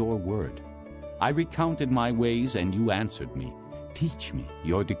according to your word. I recounted my ways, and you answered me. Teach me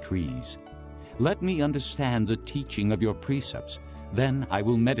your decrees. Let me understand the teaching of your precepts. Then I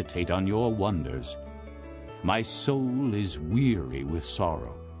will meditate on your wonders. My soul is weary with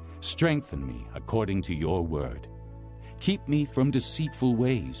sorrow. Strengthen me according to your word. Keep me from deceitful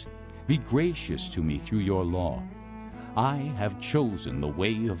ways. Be gracious to me through your law. I have chosen the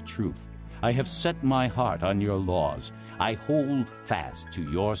way of truth. I have set my heart on your laws. I hold fast to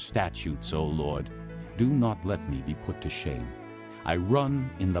your statutes, O Lord. Do not let me be put to shame. I run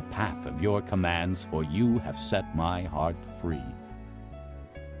in the path of your commands, for you have set my heart free.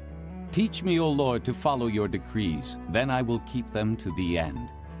 Teach me, O Lord, to follow your decrees. Then I will keep them to the end.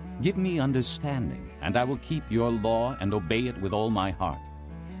 Give me understanding, and I will keep your law and obey it with all my heart.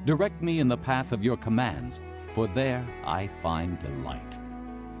 Direct me in the path of your commands, for there I find delight.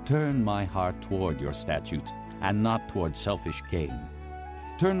 Turn my heart toward your statutes, and not toward selfish gain.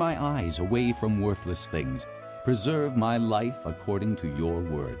 Turn my eyes away from worthless things. Preserve my life according to your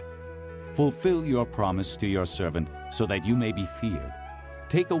word. Fulfill your promise to your servant, so that you may be feared.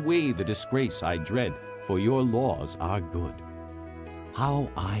 Take away the disgrace I dread, for your laws are good. How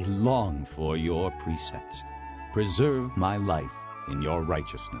I long for your precepts. Preserve my life in your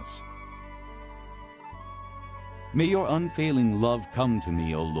righteousness. May your unfailing love come to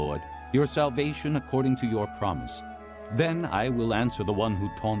me, O Lord, your salvation according to your promise. Then I will answer the one who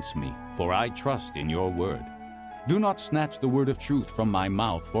taunts me, for I trust in your word. Do not snatch the word of truth from my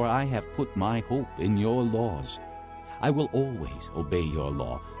mouth, for I have put my hope in your laws. I will always obey your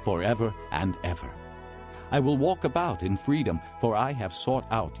law, forever and ever. I will walk about in freedom, for I have sought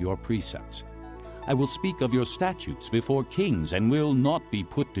out your precepts. I will speak of your statutes before kings, and will not be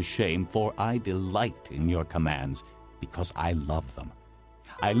put to shame, for I delight in your commands, because I love them.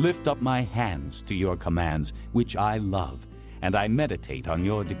 I lift up my hands to your commands, which I love, and I meditate on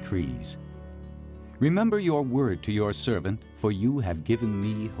your decrees. Remember your word to your servant, for you have given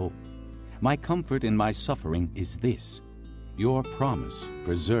me hope. My comfort in my suffering is this: your promise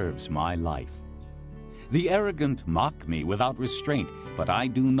preserves my life. The arrogant mock me without restraint, but I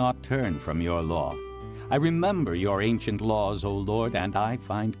do not turn from your law. I remember your ancient laws, O Lord, and I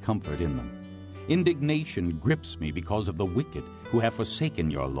find comfort in them. Indignation grips me because of the wicked who have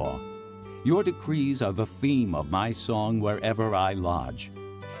forsaken your law. Your decrees are the theme of my song wherever I lodge.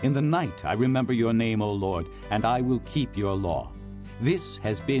 In the night I remember your name, O Lord, and I will keep your law. This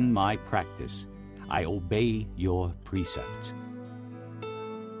has been my practice. I obey your precepts.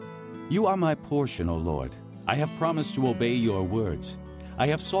 You are my portion, O Lord. I have promised to obey your words. I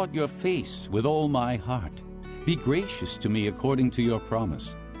have sought your face with all my heart. Be gracious to me according to your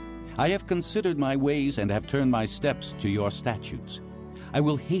promise. I have considered my ways and have turned my steps to your statutes. I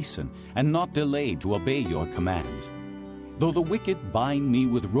will hasten and not delay to obey your commands. Though the wicked bind me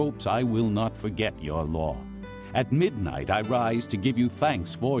with ropes, I will not forget your law. At midnight I rise to give you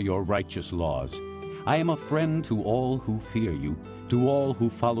thanks for your righteous laws. I am a friend to all who fear you, to all who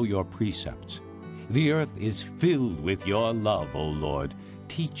follow your precepts. The earth is filled with your love, O Lord.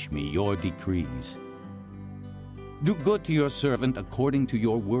 Teach me your decrees. Do good to your servant according to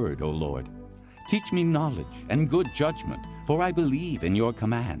your word, O Lord. Teach me knowledge and good judgment, for I believe in your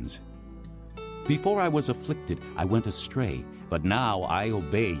commands. Before I was afflicted, I went astray, but now I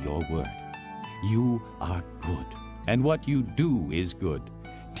obey your word. You are good, and what you do is good.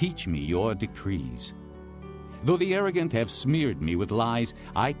 Teach me your decrees. Though the arrogant have smeared me with lies,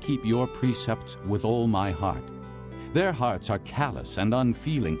 I keep your precepts with all my heart. Their hearts are callous and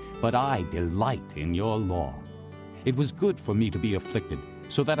unfeeling, but I delight in your law. It was good for me to be afflicted,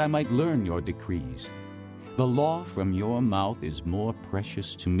 so that I might learn your decrees. The law from your mouth is more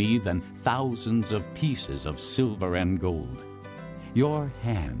precious to me than thousands of pieces of silver and gold. Your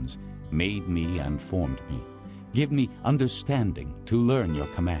hands made me and formed me. Give me understanding to learn your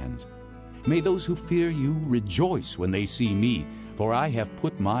commands. May those who fear you rejoice when they see me, for I have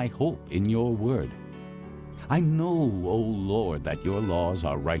put my hope in your word. I know, O Lord, that your laws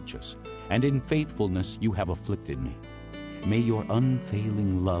are righteous, and in faithfulness you have afflicted me. May your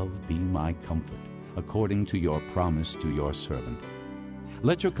unfailing love be my comfort, according to your promise to your servant.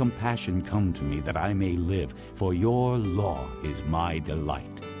 Let your compassion come to me that I may live, for your law is my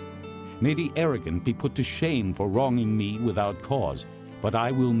delight. May the arrogant be put to shame for wronging me without cause, but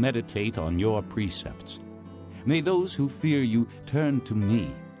I will meditate on your precepts. May those who fear you turn to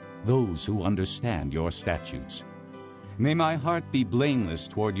me, those who understand your statutes. May my heart be blameless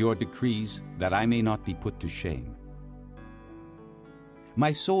toward your decrees, that I may not be put to shame.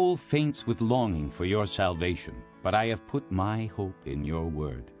 My soul faints with longing for your salvation, but I have put my hope in your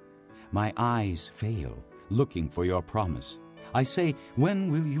word. My eyes fail, looking for your promise. I say, when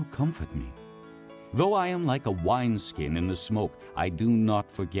will you comfort me? Though I am like a wineskin in the smoke, I do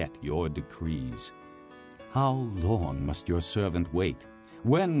not forget your decrees. How long must your servant wait?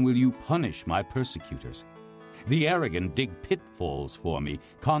 When will you punish my persecutors? The arrogant dig pitfalls for me,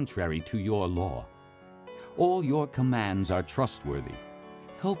 contrary to your law. All your commands are trustworthy.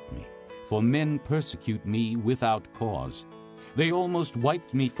 Help me, for men persecute me without cause. They almost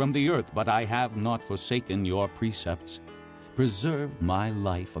wiped me from the earth, but I have not forsaken your precepts. Preserve my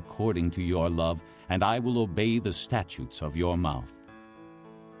life according to your love, and I will obey the statutes of your mouth.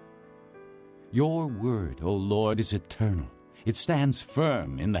 Your word, O Lord, is eternal. It stands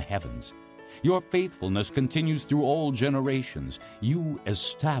firm in the heavens. Your faithfulness continues through all generations. You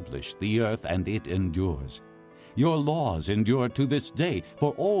established the earth, and it endures. Your laws endure to this day,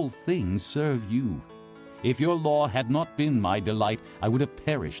 for all things serve you. If your law had not been my delight, I would have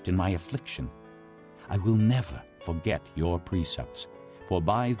perished in my affliction. I will never forget your precepts, for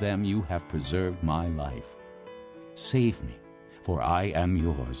by them you have preserved my life. Save me, for I am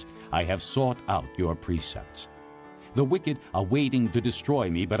yours. I have sought out your precepts. The wicked are waiting to destroy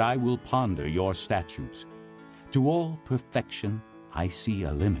me, but I will ponder your statutes. To all perfection I see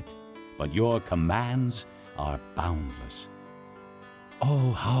a limit, but your commands are boundless.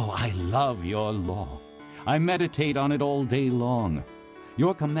 Oh, how I love your law! I meditate on it all day long.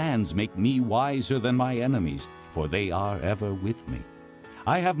 Your commands make me wiser than my enemies, for they are ever with me.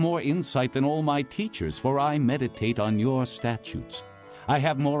 I have more insight than all my teachers, for I meditate on your statutes. I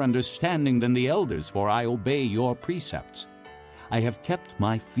have more understanding than the elders, for I obey your precepts. I have kept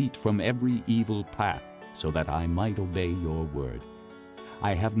my feet from every evil path, so that I might obey your word.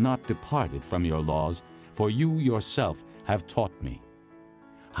 I have not departed from your laws, for you yourself have taught me.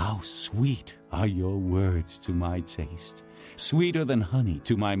 How sweet are your words to my taste, sweeter than honey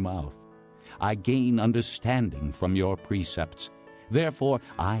to my mouth. I gain understanding from your precepts. Therefore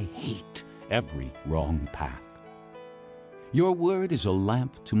I hate every wrong path. Your word is a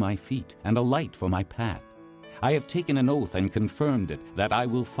lamp to my feet and a light for my path. I have taken an oath and confirmed it, that I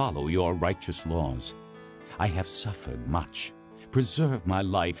will follow your righteous laws. I have suffered much. Preserve my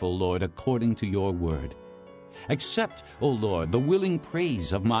life, O Lord, according to your word. Accept, O Lord, the willing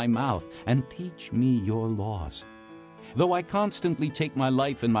praise of my mouth, and teach me your laws. Though I constantly take my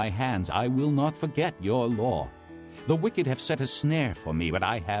life in my hands, I will not forget your law. The wicked have set a snare for me, but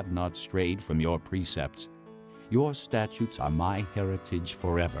I have not strayed from your precepts. Your statutes are my heritage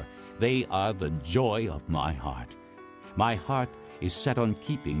forever. They are the joy of my heart. My heart is set on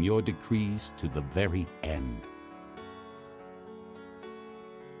keeping your decrees to the very end.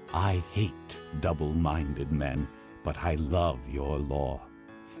 I hate double-minded men, but I love your law.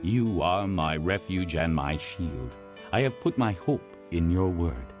 You are my refuge and my shield. I have put my hope in your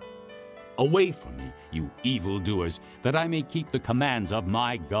word. Away from me, you evildoers, that I may keep the commands of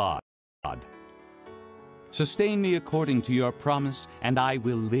my God. Sustain me according to your promise, and I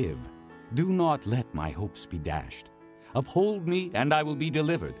will live. Do not let my hopes be dashed. Uphold me, and I will be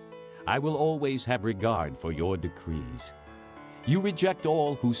delivered. I will always have regard for your decrees. You reject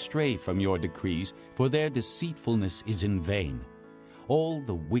all who stray from your decrees, for their deceitfulness is in vain. All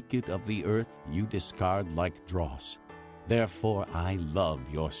the wicked of the earth you discard like dross. Therefore I love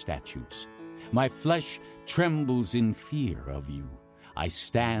your statutes. My flesh trembles in fear of you. I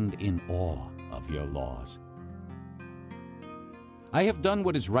stand in awe of your laws. I have done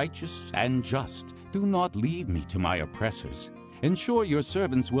what is righteous and just. Do not leave me to my oppressors. Ensure your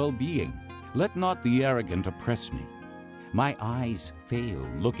servant's well-being. Let not the arrogant oppress me. My eyes fail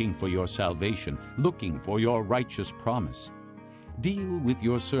looking for your salvation, looking for your righteous promise. Deal with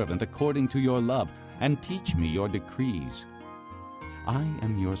your servant according to your love, and teach me your decrees. I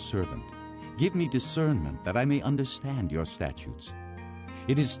am your servant. Give me discernment that I may understand your statutes.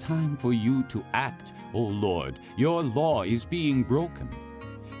 It is time for you to act, O Lord. Your law is being broken.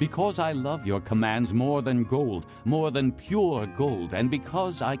 Because I love your commands more than gold, more than pure gold, and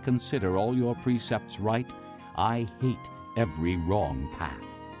because I consider all your precepts right, I hate every wrong path.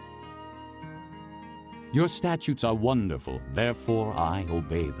 Your statutes are wonderful, therefore I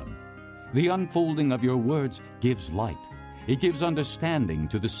obey them. The unfolding of your words gives light. It gives understanding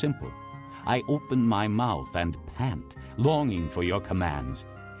to the simple. I open my mouth and pant, longing for your commands.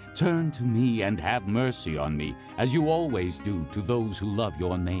 Turn to me and have mercy on me, as you always do to those who love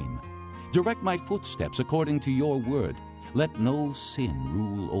your name. Direct my footsteps according to your word. Let no sin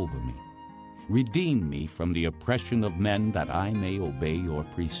rule over me. Redeem me from the oppression of men, that I may obey your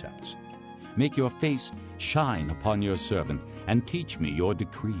precepts. Make your face shine upon your servant, and teach me your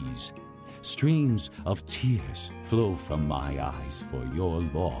decrees. Streams of tears flow from my eyes, for your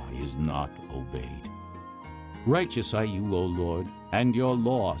law is not obeyed. Righteous are you, O Lord, and your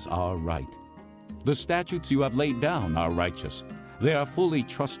laws are right. The statutes you have laid down are righteous. They are fully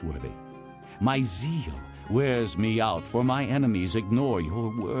trustworthy. My zeal wears me out, for my enemies ignore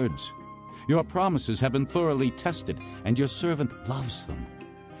your words. Your promises have been thoroughly tested, and your servant loves them.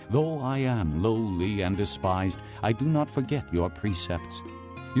 Though I am lowly and despised, I do not forget your precepts.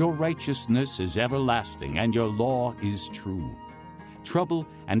 Your righteousness is everlasting, and your law is true. Trouble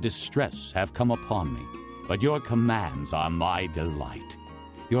and distress have come upon me, but your commands are my delight.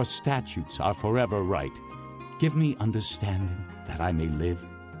 Your statutes are forever right. Give me understanding that I may live.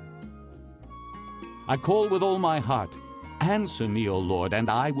 I call with all my heart. Answer me, O Lord, and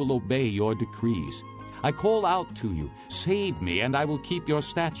I will obey your decrees. I call out to you. Save me, and I will keep your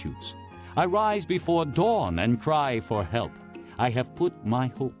statutes. I rise before dawn and cry for help. I have put my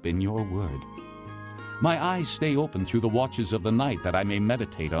hope in your word. My eyes stay open through the watches of the night, that I may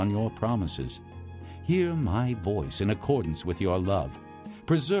meditate on your promises. Hear my voice in accordance with your love.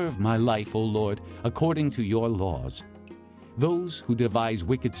 Preserve my life, O Lord, according to your laws. Those who devise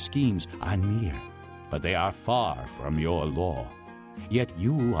wicked schemes are near, but they are far from your law. Yet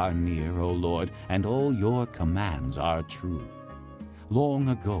you are near, O Lord, and all your commands are true. Long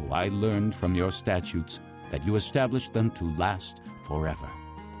ago I learned from your statutes that you established them to last forever.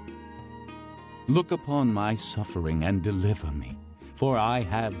 Look upon my suffering and deliver me, for I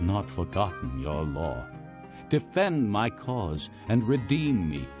have not forgotten your law. Defend my cause and redeem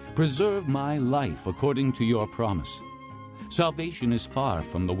me. Preserve my life according to your promise. Salvation is far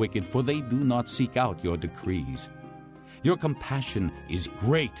from the wicked, for they do not seek out your decrees. Your compassion is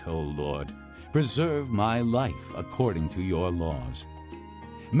great, O Lord. Preserve my life according to your laws.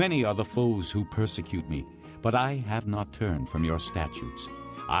 Many are the foes who persecute me, but I have not turned from your statutes.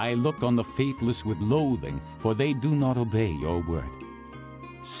 I look on the faithless with loathing, for they do not obey your word.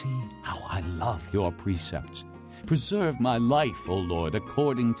 See how I love your precepts. Preserve my life, O Lord,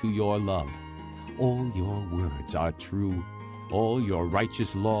 according to your love. All your words are true. All your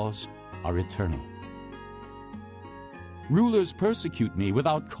righteous laws are eternal. Rulers persecute me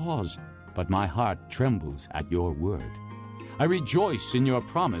without cause, but my heart trembles at your word. I rejoice in your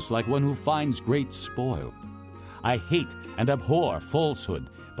promise like one who finds great spoil. I hate and abhor falsehood,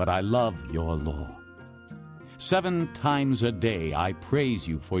 but I love your law. 7 times a day I praise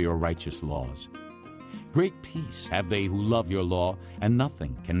you for your righteous laws. Great peace have they who love your law, and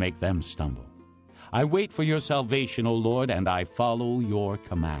nothing can make them stumble. I wait for your salvation, O Lord, and I follow your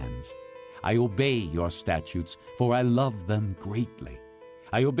commands. I obey your statutes, for I love them greatly.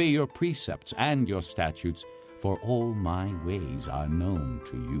 I obey your precepts and your statutes, for all my ways are known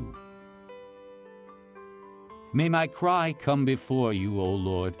to you. May my cry come before you, O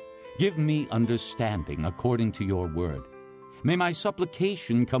Lord. Give me understanding according to your word. May my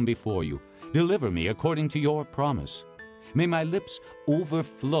supplication come before you. Deliver me according to your promise. May my lips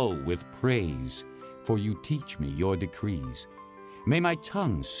overflow with praise, for you teach me your decrees. May my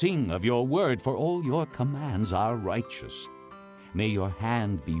tongue sing of your word, for all your commands are righteous. May your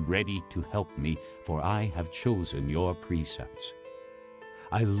hand be ready to help me, for I have chosen your precepts.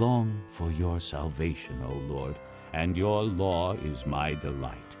 I long for your salvation, O Lord, and your law is my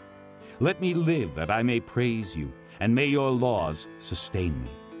delight. Let me live that I may praise you, and may your laws sustain me.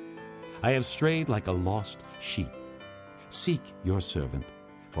 I have strayed like a lost sheep. Seek your servant,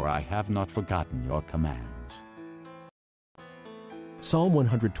 for I have not forgotten your commands. Psalm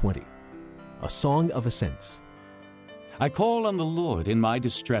 120, a song of ascents. I call on the Lord in my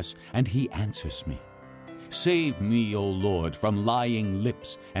distress, and he answers me. Save me, O Lord, from lying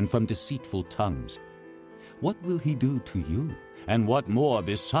lips and from deceitful tongues. What will he do to you, and what more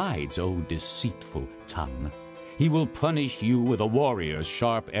besides, O deceitful tongue? He will punish you with a warrior's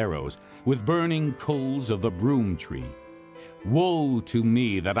sharp arrows, with burning coals of the broom tree. Woe to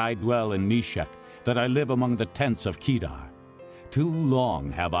me that I dwell in Meshech, that I live among the tents of Kedar. Too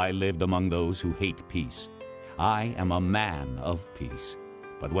long have I lived among those who hate peace. I am a man of peace,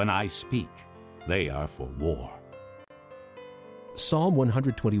 but when I speak, they are for war. Psalm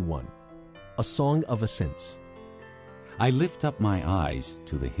 121, a song of ascents. I lift up my eyes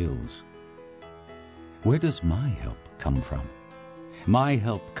to the hills. Where does my help come from? My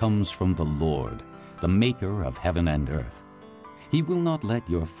help comes from the Lord, the maker of heaven and earth. He will not let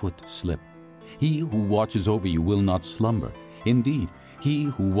your foot slip. He who watches over you will not slumber. Indeed, he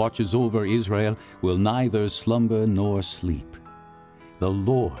who watches over Israel will neither slumber nor sleep. The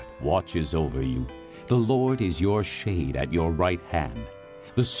Lord watches over you. The Lord is your shade at your right hand.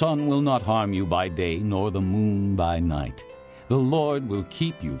 The sun will not harm you by day, nor the moon by night. The Lord will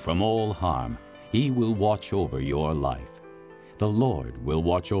keep you from all harm. He will watch over your life. The Lord will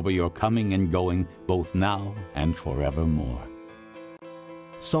watch over your coming and going, both now and forevermore.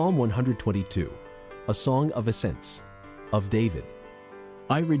 Psalm 122, a song of ascents, of David.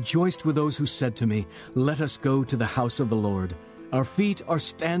 I rejoiced with those who said to me, "Let us go to the house of the Lord." Our feet are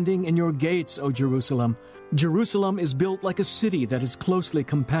standing in your gates, O Jerusalem. Jerusalem is built like a city that is closely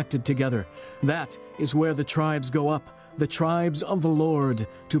compacted together. That is where the tribes go up, the tribes of the Lord,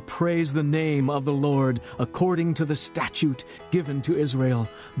 to praise the name of the Lord, according to the statute given to Israel.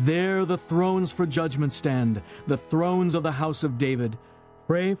 There the thrones for judgment stand, the thrones of the house of David.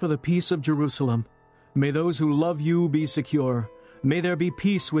 Pray for the peace of Jerusalem. May those who love you be secure. May there be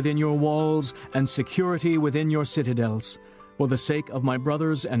peace within your walls and security within your citadels. For the sake of my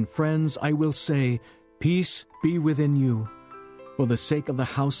brothers and friends, I will say, peace be within you. For the sake of the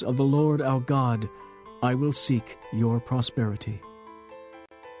house of the Lord our God, I will seek your prosperity.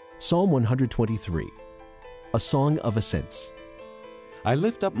 Psalm 123, a song of ascents. I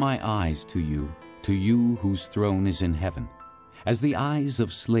lift up my eyes to you whose throne is in heaven. As the eyes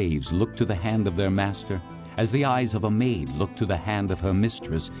of slaves look to the hand of their master, as the eyes of a maid look to the hand of her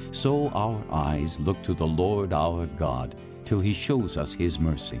mistress, so our eyes look to the Lord our God, till he shows us his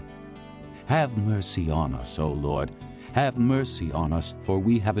mercy. Have mercy on us, O Lord. Have mercy on us, for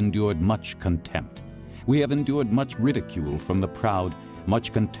we have endured much contempt. We have endured much ridicule from the proud,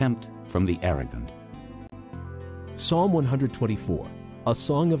 much contempt from the arrogant. Psalm 124, a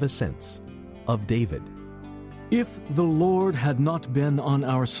song of ascents, of David. If the Lord had not been on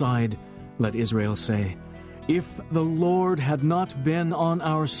our side, let Israel say, if the Lord had not been on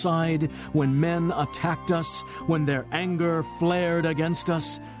our side when men attacked us, when their anger flared against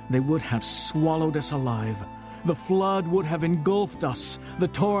us, they would have swallowed us alive. The flood would have engulfed us. The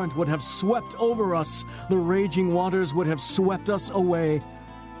torrent would have swept over us. The raging waters would have swept us away.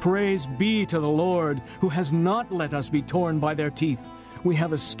 Praise be to the Lord, who has not let us be torn by their teeth. We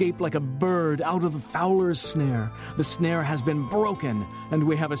have escaped like a bird out of the fowler's snare. The snare has been broken, and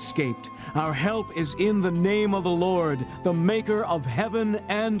we have escaped. Our help is in the name of the Lord, the maker of heaven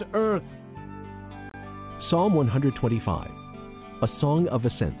and earth. Psalm 125, a song of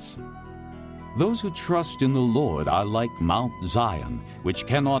ascents. Those who trust in the Lord are like Mount Zion, which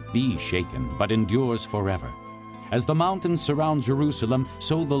cannot be shaken, but endures forever. As the mountains surround Jerusalem,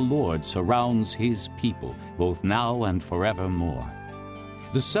 so the Lord surrounds his people, both now and forevermore.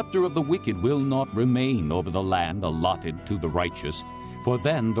 The scepter of the wicked will not remain over the land allotted to the righteous, for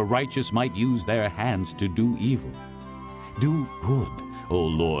then the righteous might use their hands to do evil. Do good, O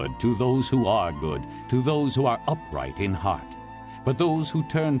Lord, to those who are good, to those who are upright in heart. But those who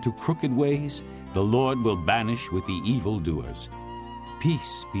turn to crooked ways, the Lord will banish with the evildoers.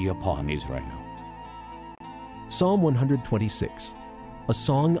 Peace be upon Israel. Psalm 126, a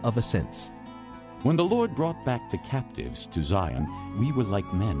song of ascents. When the Lord brought back the captives to Zion, we were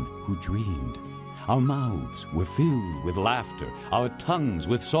like men who dreamed. Our mouths were filled with laughter, our tongues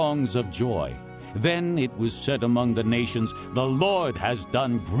with songs of joy. Then it was said among the nations, the Lord has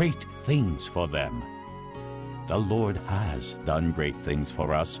done great things for them. The Lord has done great things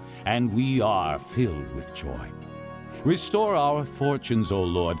for us, and we are filled with joy. Restore our fortunes, O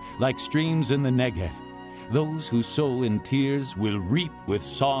Lord, like streams in the Negev. Those who sow in tears will reap with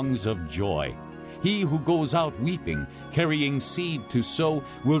songs of joy. He who goes out weeping, carrying seed to sow,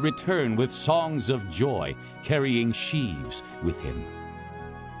 will return with songs of joy, carrying sheaves with him.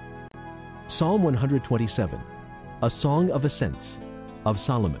 Psalm 127, a song of ascents, of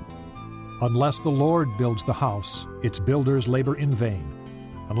Solomon. Unless the Lord builds the house, its builders labor in vain.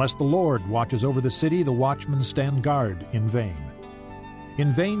 Unless the Lord watches over the city, the watchmen stand guard in vain.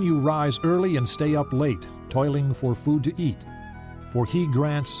 In vain you rise early and stay up late, toiling for food to eat, for he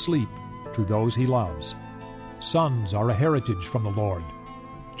grants sleep to those he loves. Sons are a heritage from the Lord,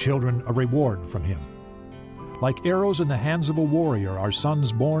 children a reward from him. Like arrows in the hands of a warrior are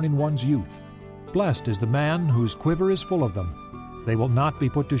sons born in one's youth. Blessed is the man whose quiver is full of them. They will not be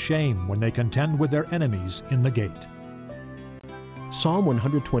put to shame when they contend with their enemies in the gate. Psalm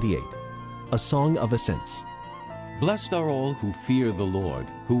 128, a song of ascents. Blessed are all who fear the Lord,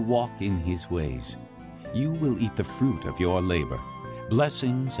 who walk in his ways. You will eat the fruit of your labor.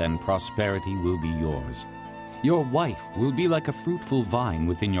 Blessings and prosperity will be yours. Your wife will be like a fruitful vine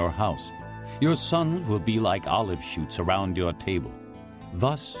within your house. Your sons will be like olive shoots around your table.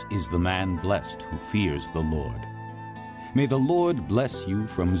 Thus is the man blessed who fears the Lord. May the Lord bless you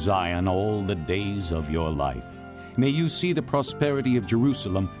from Zion all the days of your life. May you see the prosperity of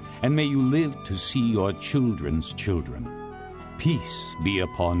Jerusalem, and may you live to see your children's children. Peace be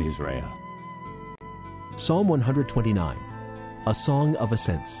upon Israel. Psalm 129, a song of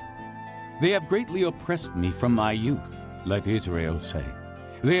ascents. They have greatly oppressed me from my youth, let Israel say.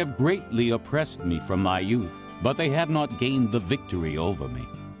 They have greatly oppressed me from my youth, but they have not gained the victory over me.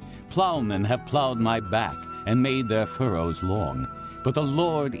 Plowmen have plowed my back and made their furrows long, but the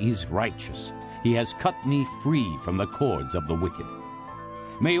Lord is righteous. He has cut me free from the cords of the wicked.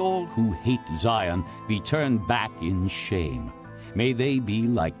 May all who hate Zion be turned back in shame. May they be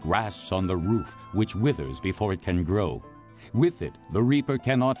like grass on the roof, which withers before it can grow. With it the reaper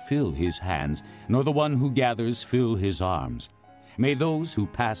cannot fill his hands, nor the one who gathers fill his arms. May those who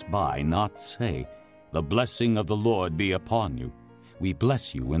pass by not say, "The blessing of the Lord be upon you." We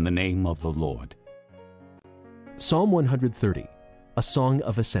bless you in the name of the Lord. Psalm 130, a song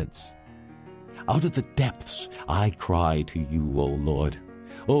of ascents. Out of the depths I cry to you, O Lord.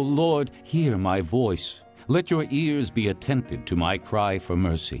 O Lord, hear my voice. Let your ears be attentive to my cry for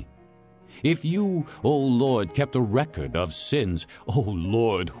mercy. If you, O Lord, kept a record of sins, O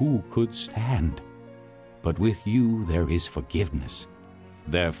Lord, who could stand? But with you there is forgiveness.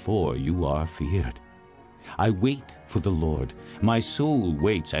 Therefore you are feared. I wait for the Lord. My soul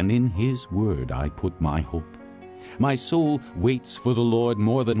waits, and in his word I put my hope. My soul waits for the Lord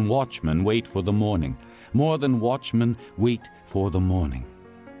more than watchmen wait for the morning, more than watchmen wait for the morning.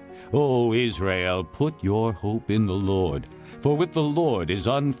 O Israel, put your hope in the Lord, for with the Lord is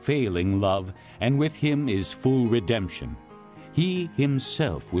unfailing love, and with him is full redemption. He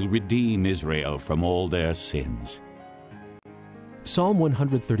himself will redeem Israel from all their sins. Psalm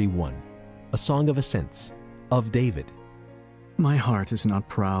 131, a song of ascents, of David. My heart is not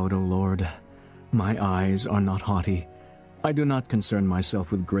proud, O Lord. My eyes are not haughty. I do not concern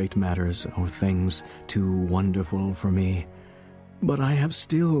myself with great matters or things too wonderful for me. But I have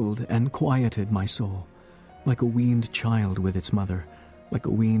stilled and quieted my soul, like a weaned child with its mother. Like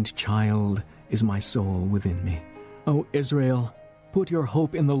a weaned child is my soul within me. O Israel, put your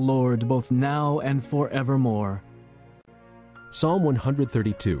hope in the Lord both now and forevermore. Psalm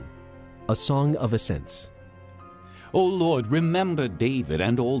 132, a song of ascents. O Lord, remember David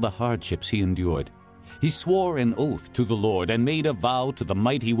and all the hardships he endured. He swore an oath to the Lord and made a vow to the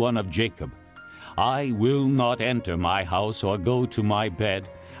Mighty One of Jacob. I will not enter my house or go to my bed.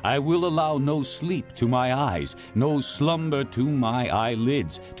 I will allow no sleep to my eyes, no slumber to my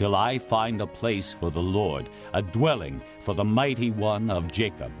eyelids, till I find a place for the Lord, a dwelling for the Mighty One of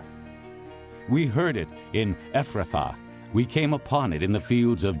Jacob. We heard it in Ephrathah. We came upon it in the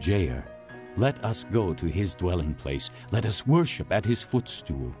fields of Jair. Let us go to his dwelling place. Let us worship at his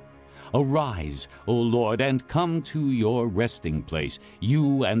footstool. Arise, O Lord, and come to your resting place,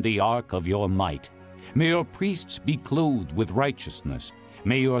 you and the ark of your might. May your priests be clothed with righteousness.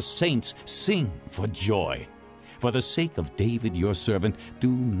 May your saints sing for joy. For the sake of David your servant,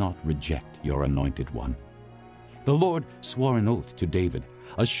 do not reject your anointed one. The Lord swore an oath to David,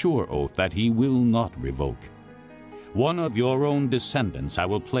 a sure oath that he will not revoke. One of your own descendants I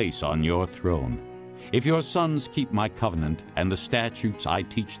will place on your throne. If your sons keep my covenant and the statutes I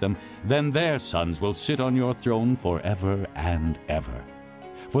teach them, then their sons will sit on your throne forever and ever.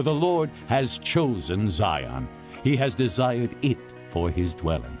 For the Lord has chosen Zion. He has desired it for his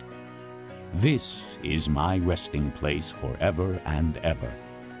dwelling. This is my resting place forever and ever.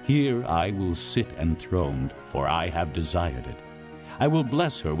 Here I will sit enthroned, for I have desired it. I will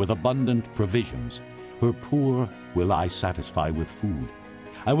bless her with abundant provisions. Her poor will I satisfy with food.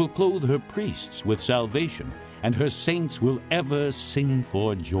 I will clothe her priests with salvation, and her saints will ever sing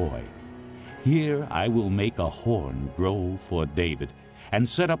for joy. Here I will make a horn grow for David, and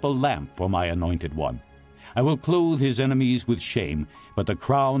set up a lamp for my anointed one. I will clothe his enemies with shame, but the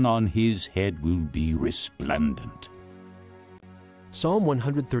crown on his head will be resplendent. Psalm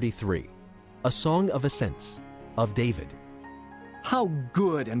 133, a song of ascents, of David. How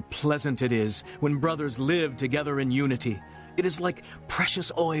good and pleasant it is when brothers live together in unity. It is like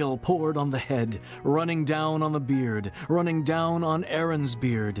precious oil poured on the head, running down on the beard, running down on Aaron's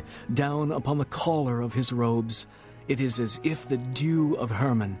beard, down upon the collar of his robes. It is as if the dew of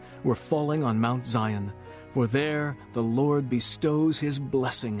Hermon were falling on Mount Zion, for there the Lord bestows his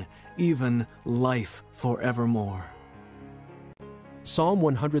blessing, even life forevermore. Psalm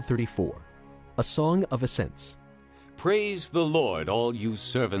 134, a song of ascents. Praise the Lord, all you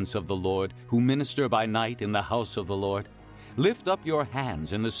servants of the Lord, who minister by night in the house of the Lord. Lift up your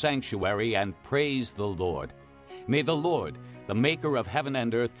hands in the sanctuary and praise the Lord. May the Lord, the maker of heaven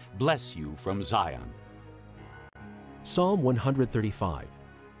and earth, bless you from Zion. Psalm 135.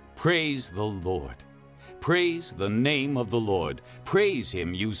 Praise the Lord. Praise the name of the Lord. Praise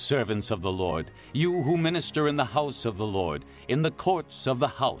him, you servants of the Lord, you who minister in the house of the Lord, in the courts of the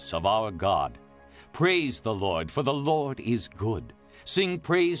house of our God. Praise the Lord, for the Lord is good. Sing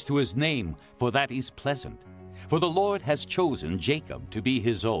praise to his name, for that is pleasant. For the Lord has chosen Jacob to be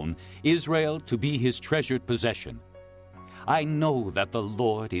his own, Israel to be his treasured possession. I know that the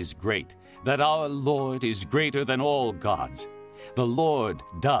Lord is great, that our Lord is greater than all gods. The Lord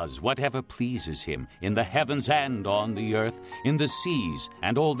does whatever pleases him, in the heavens and on the earth, in the seas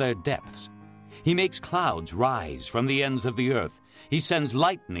and all their depths. He makes clouds rise from the ends of the earth. He sends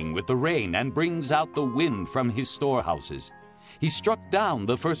lightning with the rain and brings out the wind from his storehouses. He struck down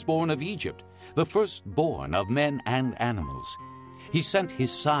the firstborn of Egypt, the firstborn of men and animals. He sent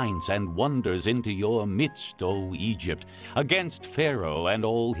his signs and wonders into your midst, O Egypt, against Pharaoh and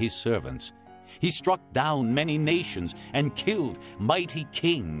all his servants. He struck down many nations and killed mighty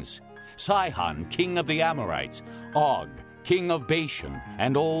kings, Sihon, king of the Amorites, Og, king of Bashan,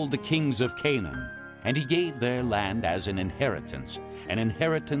 and all the kings of Canaan. And he gave their land as an inheritance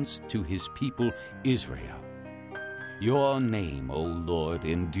to his people Israel. Your name, O Lord,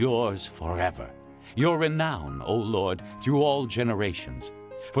 endures forever. Your renown, O Lord, through all generations.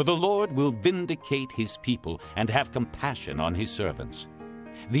 For the Lord will vindicate his people and have compassion on his servants.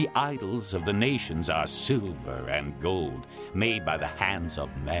 The idols of the nations are silver and gold, made by the hands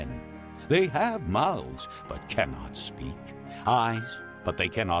of men. They have mouths, but cannot speak, eyes, but they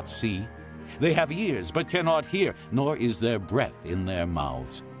cannot see. They have ears, but cannot hear, nor is there breath in their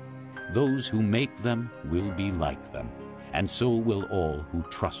mouths. Those who make them will be like them, and so will all who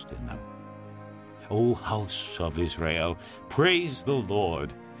trust in them. O house of Israel, praise the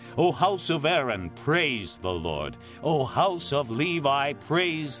Lord. O house of Aaron, praise the Lord. O house of Levi,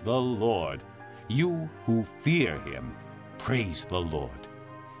 praise the Lord. You who fear him, praise the Lord.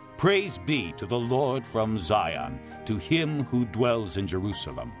 Praise be to the Lord from Zion, to him who dwells in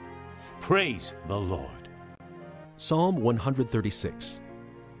Jerusalem. Praise the Lord. Psalm 136.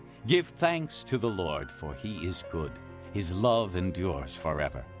 Give thanks to the Lord, for he is good. His love endures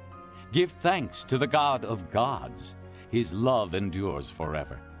forever. Give thanks to the God of gods. His love endures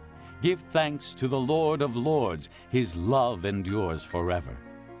forever. Give thanks to the Lord of lords. His love endures forever.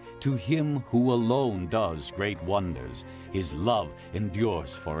 To him who alone does great wonders, his love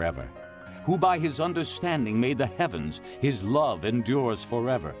endures forever. Who by his understanding made the heavens, his love endures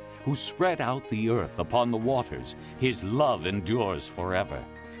forever. Who spread out the earth upon the waters, his love endures forever.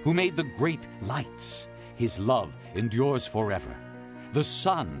 Who made the great lights, his love endures forever. The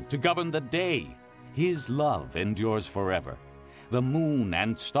sun to govern the day, his love endures forever. The moon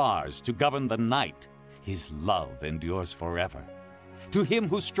and stars to govern the night, his love endures forever. To him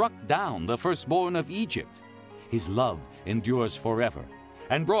who struck down the firstborn of Egypt, his love endures forever.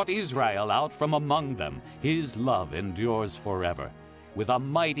 And brought Israel out from among them, his love endures forever. With a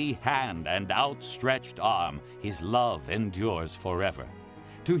mighty hand and outstretched arm, his love endures forever.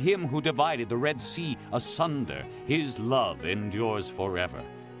 To him who divided the Red Sea asunder, his love endures forever.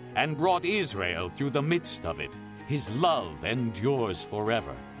 And brought Israel through the midst of it, his love endures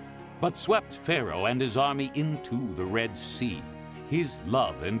forever. But swept Pharaoh and his army into the Red Sea, his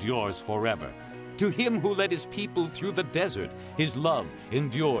love endures forever. To him who led his people through the desert, his love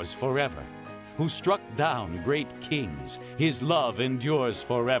endures forever. Who struck down great kings, his love endures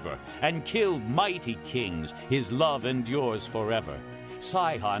forever. And killed mighty kings, his love endures forever.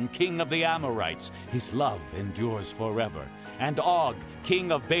 Sihon, king of the Amorites, his love endures forever. And Og,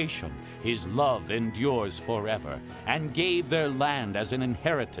 king of Bashan, his love endures forever. And gave their land as an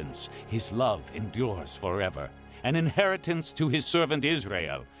inheritance, his love endures forever. An inheritance to his servant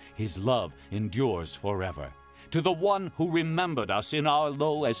Israel, his love endures forever. To the one who remembered us in our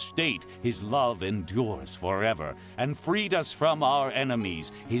low estate, his love endures forever, and freed us from our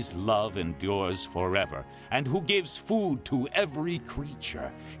enemies, his love endures forever, and who gives food to every creature,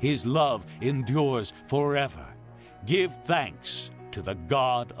 his love endures forever. Give thanks to the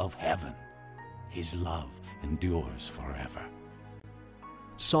God of heaven. His love endures forever.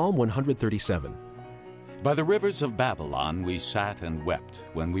 Psalm 137. By the rivers of Babylon we sat and wept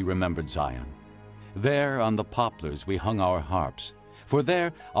when we remembered Zion. There on the poplars we hung our harps, for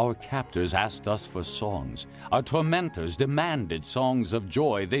there our captors asked us for songs. Our tormentors demanded songs of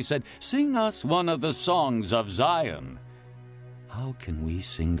joy. They said, "Sing us one of the songs of Zion." How can we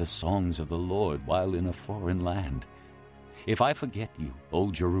sing the songs of the Lord while in a foreign land? If I forget you,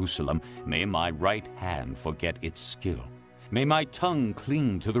 O Jerusalem, may my right hand forget its skill. May my tongue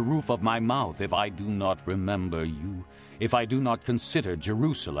cling to the roof of my mouth if I do not remember you, if I do not consider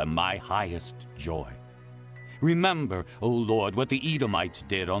Jerusalem my highest joy. Remember, O Lord, what the Edomites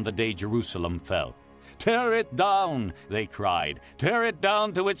did on the day Jerusalem fell. "Tear it down," they cried, "tear it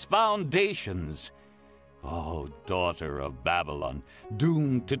down to its foundations." O daughter of Babylon,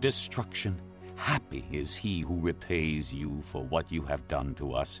 doomed to destruction, happy is he who repays you for what you have done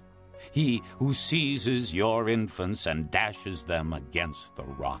to us. He who seizes your infants and dashes them against the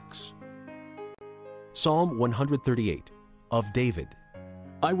rocks. Psalm 138, of David.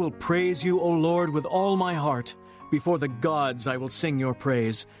 I will praise you, O Lord, with all my heart. Before the gods I will sing your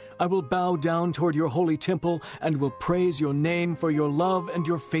praise. I will bow down toward your holy temple and will praise your name for your love and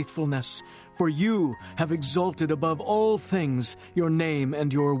your faithfulness. For you have exalted above all things your name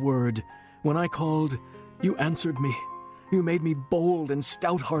and your word. When I called, you answered me. You made me bold and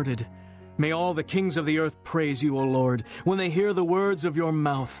stout-hearted. May all the kings of the earth praise you, O Lord, when they hear the words of your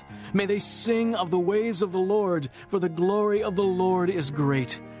mouth. May they sing of the ways of the Lord, for the glory of the Lord is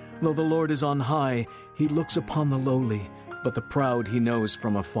great. Though the Lord is on high, he looks upon the lowly, but the proud he knows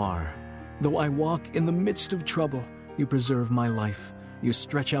from afar. Though I walk in the midst of trouble, you preserve my life. You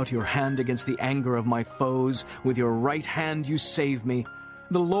stretch out your hand against the anger of my foes. With your right hand you save me.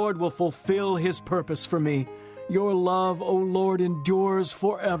 The Lord will fulfill his purpose for me. Your love, O Lord, endures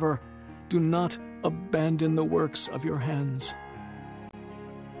forever. Do not abandon the works of your hands.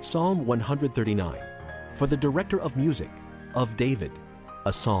 Psalm 139, for the director of music, of David,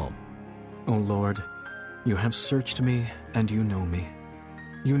 a psalm. O Lord, you have searched me, and you know me.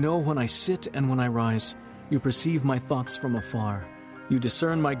 You know when I sit and when I rise. You perceive my thoughts from afar. You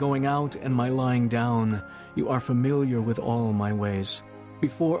discern my going out and my lying down. You are familiar with all my ways.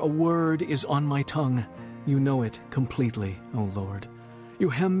 Before a word is on my tongue, you know it completely, O Lord. You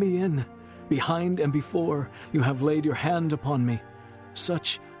hem me in. Behind and before, you have laid your hand upon me.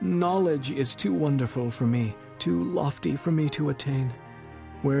 Such knowledge is too wonderful for me, too lofty for me to attain.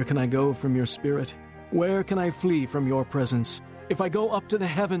 Where can I go from your spirit? Where can I flee from your presence? If I go up to the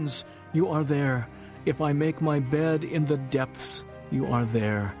heavens, you are there. If I make my bed in the depths, you are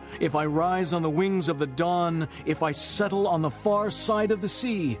there. If I rise on the wings of the dawn, if I settle on the far side of the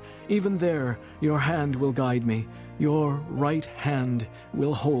sea, even there your hand will guide me. Your right hand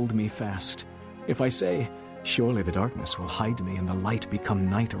will hold me fast. If I say, surely the darkness will hide me and the light become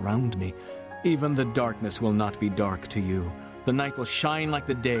night around me, even the darkness will not be dark to you. The night will shine like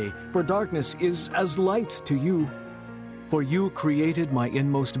the day, for darkness is as light to you. For you created my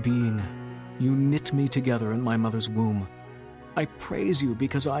inmost being. You knit me together in my mother's womb. I praise you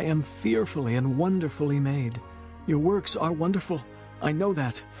because I am fearfully and wonderfully made. Your works are wonderful. I know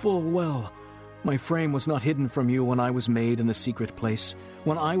that full well. My frame was not hidden from you when I was made in the secret place.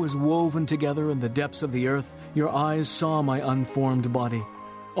 When I was woven together in the depths of the earth, your eyes saw my unformed body.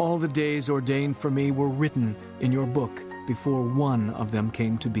 All the days ordained for me were written in your book before one of them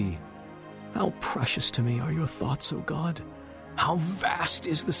came to be. How precious to me are your thoughts, O God! How vast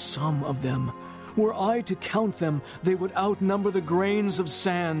is the sum of them! Were I to count them, they would outnumber the grains of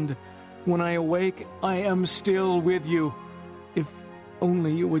sand. When I awake, I am still with you. If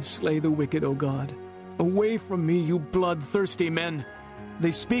only you would slay the wicked, O God. Away from me, you bloodthirsty men.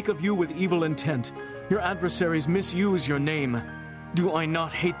 They speak of you with evil intent. Your adversaries misuse your name. Do I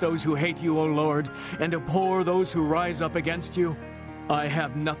not hate those who hate you, O Lord, and abhor those who rise up against you? I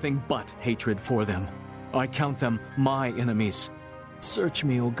have nothing but hatred for them. I count them my enemies. Search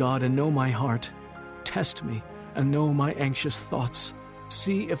me, O God, and know my heart. Test me and know my anxious thoughts.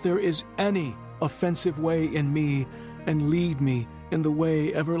 See if there is any offensive way in me, and lead me in the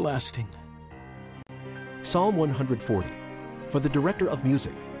way everlasting. Psalm 140, for the director of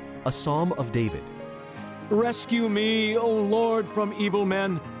music, a psalm of David. Rescue me, O Lord, from evil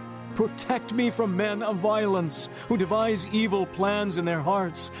men. Protect me from men of violence, who devise evil plans in their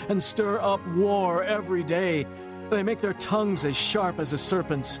hearts and stir up war every day. They make their tongues as sharp as a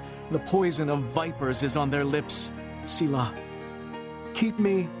serpent's. The poison of vipers is on their lips. Selah. Keep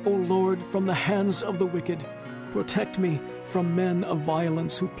me, O Lord, from the hands of the wicked. Protect me from men of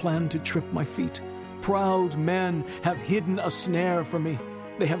violence who plan to trip my feet. Proud men have hidden a snare for me.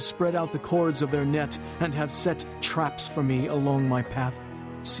 They have spread out the cords of their net and have set traps for me along my path.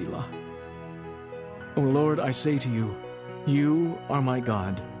 Selah. O Lord, I say to you, you are my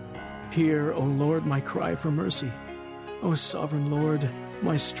God. Hear, O Lord, my cry for mercy. O sovereign Lord,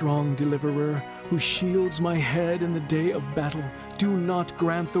 my strong deliverer, who shields my head in the day of battle, do not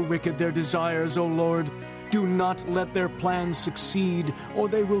grant the wicked their desires, O Lord. Do not let their plans succeed, or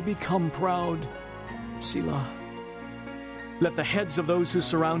they will become proud. Selah. Let the heads of those who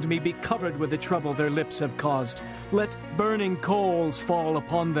surround me be covered with the trouble their lips have caused. Let burning coals fall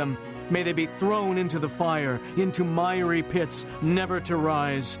upon them. May they be thrown into the fire, into miry pits, never to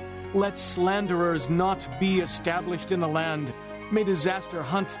rise. Let slanderers not be established in the land. May disaster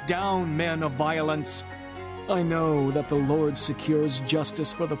hunt down men of violence. I know that the Lord secures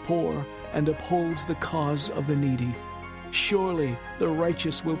justice for the poor and upholds the cause of the needy. Surely the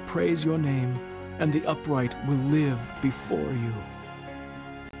righteous will praise your name, and the upright will live before you.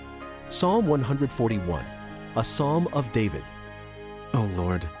 Psalm 141, a psalm of David. O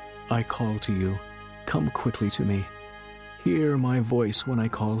Lord, I call to you. Come quickly to me. Hear my voice when I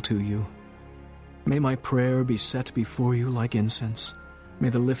call to you. May my prayer be set before you like incense. May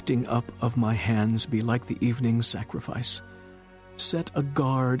the lifting up of my hands be like the evening sacrifice. Set a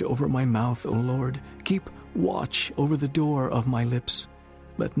guard over my mouth, O Lord. Keep watch over the door of my lips.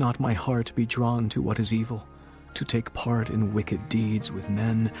 Let not my heart be drawn to what is evil, to take part in wicked deeds with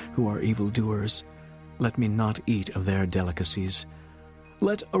men who are evildoers. Let me not eat of their delicacies.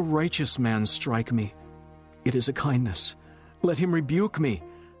 Let a righteous man strike me. It is a kindness. Let him rebuke me.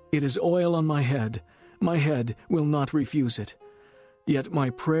 It is oil on my head. My head will not refuse it. Yet my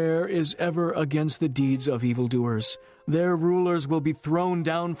prayer is ever against the deeds of evildoers. Their rulers will be thrown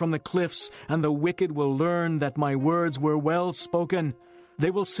down from the cliffs, and the wicked will learn that my words were well spoken. They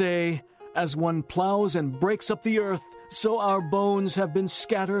will say, as one plows and breaks up the earth, so our bones have been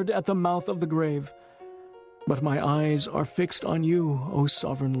scattered at the mouth of the grave. But my eyes are fixed on you, O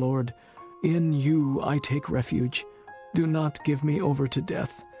sovereign Lord. In you I take refuge. Do not give me over to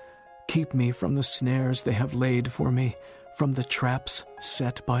death. Keep me from the snares they have laid for me, from the traps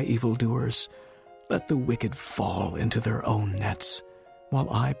set by evildoers. Let the wicked fall into their own nets, while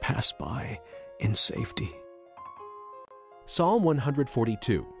I pass by in safety. Psalm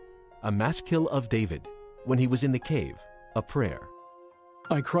 142, a maskil of David, when he was in the cave, a prayer.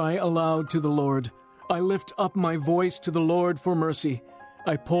 I cry aloud to the Lord. I lift up my voice to the Lord for mercy.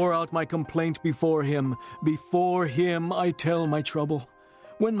 I pour out my complaint before him. Before him I tell my trouble.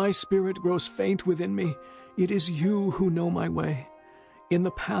 When my spirit grows faint within me, it is you who know my way. In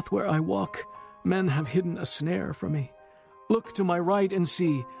the path where I walk, men have hidden a snare for me. Look to my right and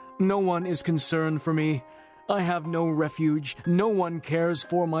see, no one is concerned for me. I have no refuge, no one cares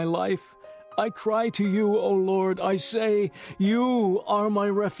for my life. I cry to you, O Lord, I say, you are my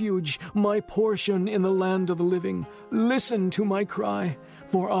refuge, my portion in the land of the living. Listen to my cry,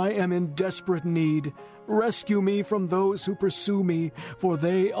 for I am in desperate need. Rescue me from those who pursue me, for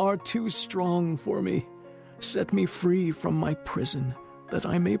they are too strong for me. Set me free from my prison, that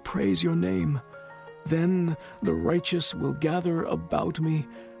I may praise your name. Then the righteous will gather about me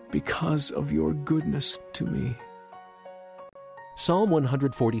because of your goodness to me. Psalm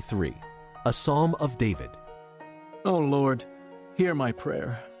 143, a psalm of David. O Lord, hear my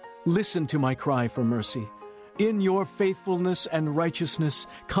prayer. Listen to my cry for mercy. In your faithfulness and righteousness,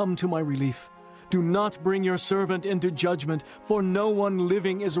 come to my relief. Do not bring your servant into judgment, for no one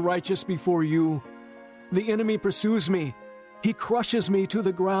living is righteous before you. The enemy pursues me. He crushes me to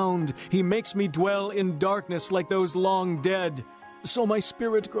the ground. He makes me dwell in darkness like those long dead. So my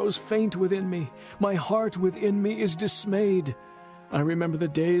spirit grows faint within me. My heart within me is dismayed. I remember the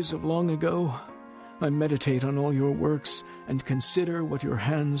days of long ago. I meditate on all your works and consider what your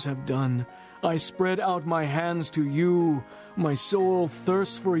hands have done. I spread out my hands to you. My soul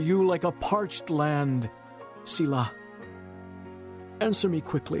thirsts for you like a parched land. Selah. Answer me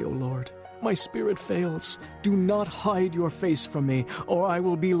quickly, O Lord. My spirit fails. Do not hide your face from me, or I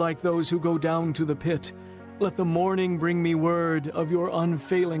will be like those who go down to the pit. Let the morning bring me word of your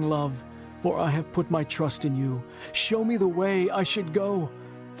unfailing love, for I have put my trust in you. Show me the way I should go,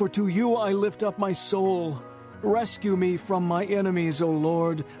 for to you I lift up my soul. Rescue me from my enemies, O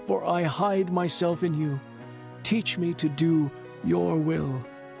Lord, for I hide myself in you. Teach me to do your will,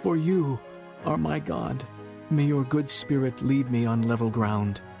 for you are my God. May your good spirit lead me on level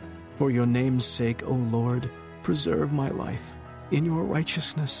ground. For your name's sake, O Lord, preserve my life. In your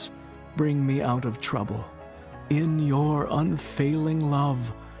righteousness, bring me out of trouble. In your unfailing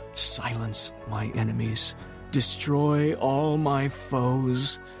love, silence my enemies. Destroy all my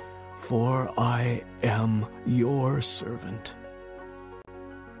foes, for I am your servant.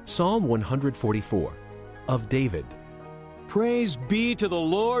 Psalm 144 of David. Praise be to the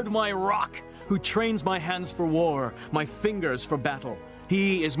Lord my rock, who trains my hands for war, my fingers for battle.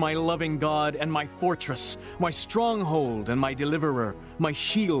 He is my loving God and my fortress, my stronghold and my deliverer, my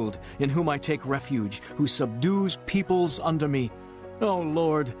shield in whom I take refuge, who subdues peoples under me. O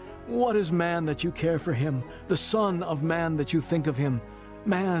Lord, what is man that you care for him, the son of man that you think of him?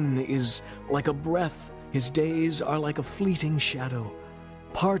 Man is like a breath, his days are like a fleeting shadow.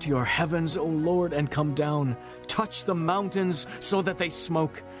 Part your heavens, O Lord, and come down. Touch the mountains so that they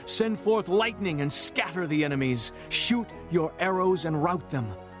smoke. Send forth lightning and scatter the enemies. Shoot your arrows and rout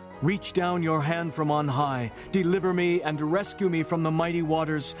them. Reach down your hand from on high. Deliver me and rescue me from the mighty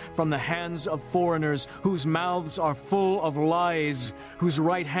waters, from the hands of foreigners, whose mouths are full of lies, whose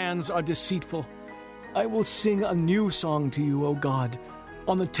right hands are deceitful. I will sing a new song to you, O God.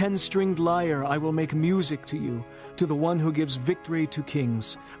 On the 10-stringed lyre I will make music to you, to the one who gives victory to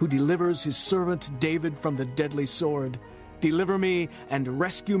kings, who delivers his servant David from the deadly sword. Deliver me and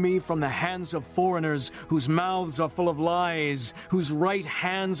rescue me from the hands of foreigners, whose mouths are full of lies, whose right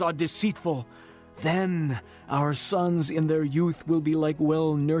hands are deceitful. Then our sons in their youth will be like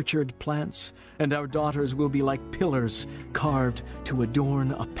well-nurtured plants, and our daughters will be like pillars carved to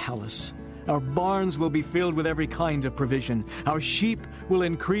adorn a palace. Our barns will be filled with every kind of provision. Our sheep will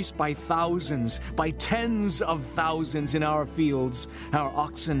increase by thousands, by tens of thousands in our fields. Our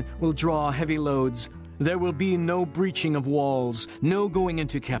oxen will draw heavy loads. There will be no breaching of walls, no going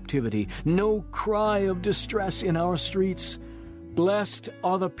into captivity, no cry of distress in our streets. Blessed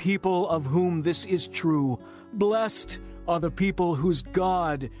are the people of whom this is true. Blessed are the people whose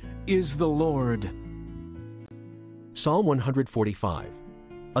God is the Lord. Psalm 145,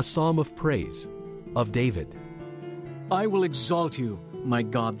 a psalm of praise, of David. I will exalt you, my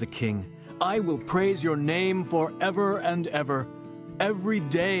God the King. I will praise your name forever and ever. Every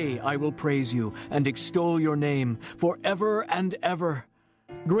day I will praise you and extol your name forever and ever.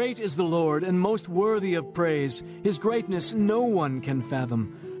 Great is the Lord and most worthy of praise. His greatness no one can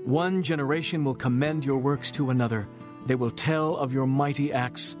fathom. One generation will commend your works to another. They will tell of your mighty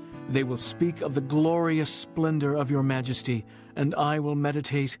acts. They will speak of the glorious splendor of your majesty, and I will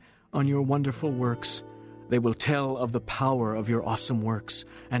meditate on your wonderful works. They will tell of the power of your awesome works,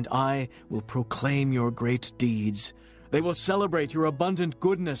 and I will proclaim your great deeds. They will celebrate your abundant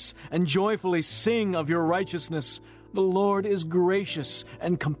goodness and joyfully sing of your righteousness. The Lord is gracious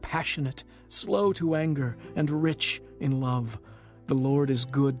and compassionate, slow to anger, and rich in love. The Lord is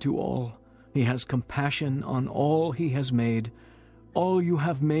good to all. He has compassion on all he has made. All you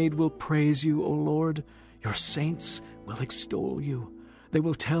have made will praise you, O Lord. Your saints will extol you. They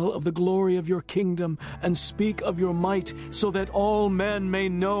will tell of the glory of your kingdom and speak of your might, so that all men may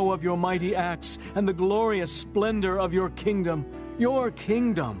know of your mighty acts and the glorious splendor of your kingdom. Your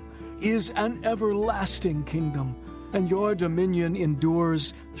kingdom is an everlasting kingdom, and your dominion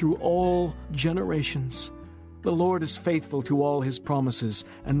endures through all generations. The Lord is faithful to all his promises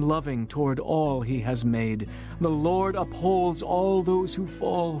and loving toward all he has made. The Lord upholds all those who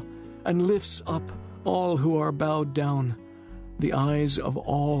fall and lifts up all who are bowed down. The eyes of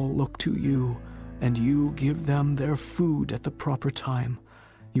all look to you, and you give them their food at the proper time.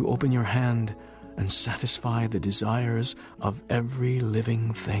 You open your hand and satisfy the desires of every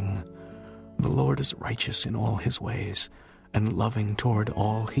living thing. The Lord is righteous in all his ways and loving toward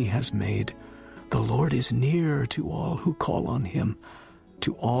all he has made. The Lord is near to all who call on him,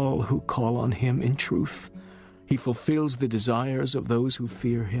 to all who call on him in truth. He fulfills the desires of those who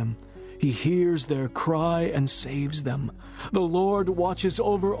fear him. He hears their cry and saves them. The Lord watches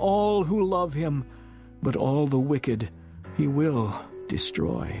over all who love him, but all the wicked he will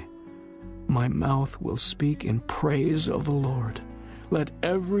destroy. My mouth will speak in praise of the Lord. Let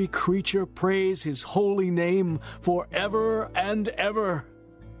every creature praise his holy name forever and ever.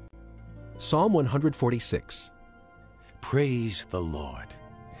 Psalm 146. Praise the Lord.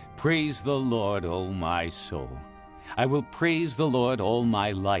 Praise the Lord, O my soul. I will praise the Lord all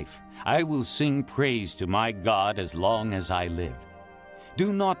my life. I will sing praise to my God as long as I live.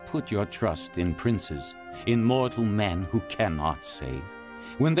 Do not put your trust in princes, in mortal men who cannot save.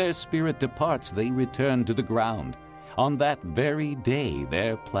 When their spirit departs, they return to the ground. On that very day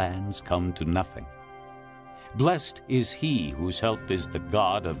their plans come to nothing. Blessed is he whose help is the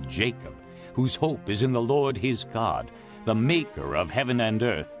God of Jacob, whose hope is in the Lord his God, the maker of heaven and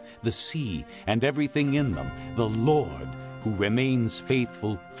earth, the sea and everything in them, the Lord who remains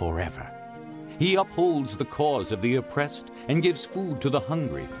faithful forever. He upholds the cause of the oppressed and gives food to the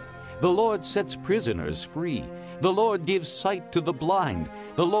hungry. The Lord sets prisoners free. The Lord gives sight to the blind.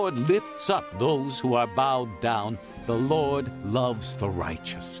 The Lord lifts up those who are bowed down. The Lord loves the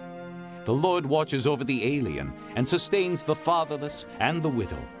righteous. The Lord watches over the alien and sustains the fatherless and the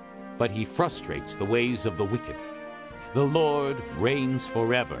widow, but he frustrates the ways of the wicked. The Lord reigns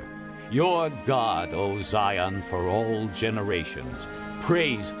forever. Your God, O Zion, for all generations.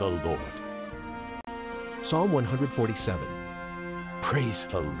 Praise the Lord. Psalm 147. Praise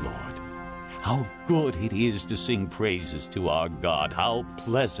the Lord. How good it is to sing praises to our God. How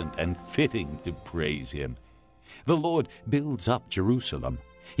pleasant and fitting to praise him. The Lord builds up Jerusalem.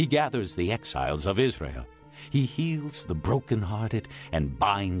 He gathers the exiles of Israel. He heals the brokenhearted and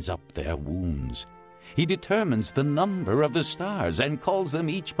binds up their wounds. He determines the number of the stars and calls them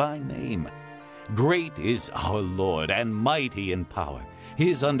each by name. Great is our Lord and mighty in power.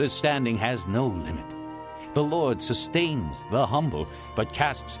 His understanding has no limit. The Lord sustains the humble, but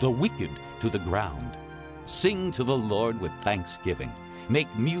casts the wicked to the ground. Sing to the Lord with thanksgiving.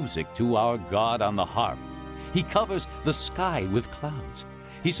 Make music to our God on the harp. He covers the sky with clouds.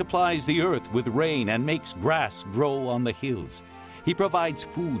 He supplies the earth with rain and makes grass grow on the hills. He provides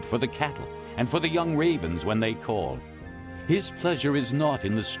food for the cattle and for the young ravens when they call. His pleasure is not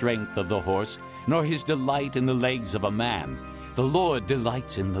in the strength of the horse, nor his delight in the legs of a man. The Lord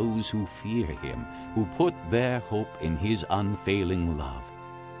delights in those who fear him, who put their hope in his unfailing love.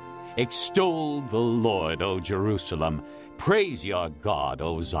 Extol the Lord, O Jerusalem. Praise your God,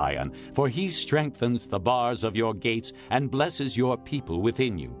 O Zion, for he strengthens the bars of your gates and blesses your people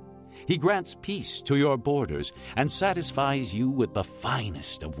within you. He grants peace to your borders and satisfies you with the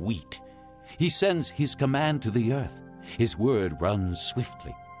finest of wheat. He sends his command to the earth. His word runs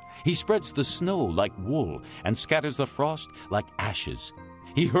swiftly. He spreads the snow like wool and scatters the frost like ashes.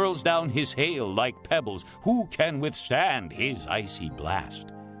 He hurls down his hail like pebbles. Who can withstand his icy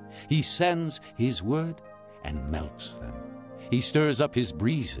blast? He sends his word and melts them. He stirs up his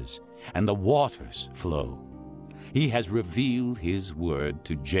breezes, and the waters flow. He has revealed his word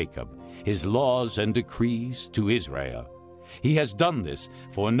to Jacob, his laws and decrees to Israel. He has done this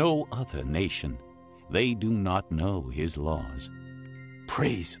for no other nation. They do not know his laws.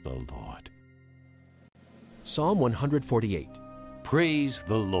 Praise the Lord. Psalm 148. Praise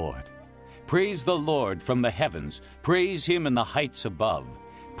the Lord. Praise the Lord from the heavens. Praise him in the heights above.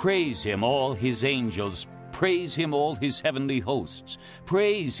 Praise him, all his angels. Praise him, all his heavenly hosts.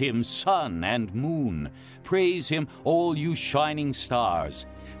 Praise him, sun and moon. Praise him, all you shining stars.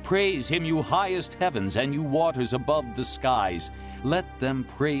 Praise him, you highest heavens and you waters above the skies. Let them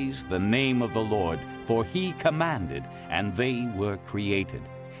praise the name of the Lord, for he commanded, and they were created.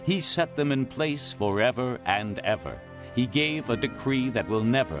 He set them in place forever and ever. He gave a decree that will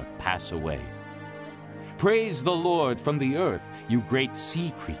never pass away. Praise the Lord from the earth, you great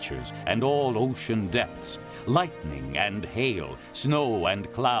sea creatures and all ocean depths, lightning and hail, snow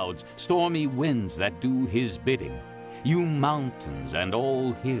and clouds, stormy winds that do his bidding. You mountains and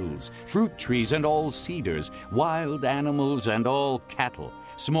all hills, fruit trees and all cedars, wild animals and all cattle,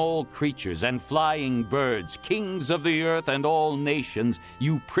 small creatures and flying birds, kings of the earth and all nations,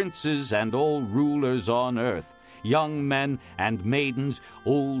 you princes and all rulers on earth, young men and maidens,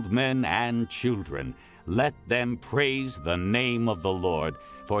 old men and children. Let them praise the name of the Lord,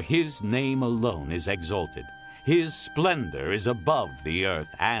 for his name alone is exalted. His splendor is above the earth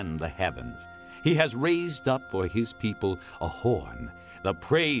and the heavens. He has raised up for his people a horn, the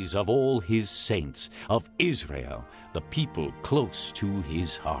praise of all his saints, of Israel, the people close to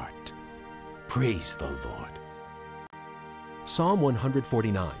his heart. Praise the Lord. Psalm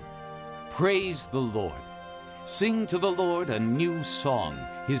 149. Praise the Lord. Sing to the Lord a new song,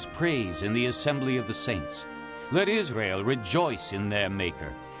 his praise in the assembly of the saints. Let Israel rejoice in their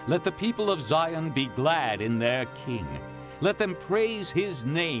Maker. Let the people of Zion be glad in their King. Let them praise his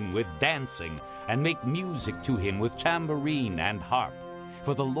name with dancing and make music to him with tambourine and harp.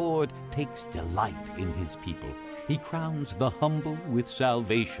 For the Lord takes delight in his people. He crowns the humble with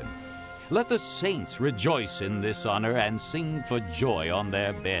salvation. Let the saints rejoice in this honor and sing for joy on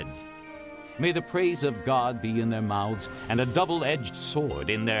their beds. May the praise of God be in their mouths and a double-edged sword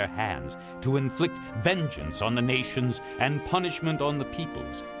in their hands, to inflict vengeance on the nations and punishment on the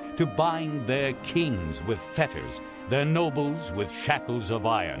peoples, to bind their kings with fetters, their nobles with shackles of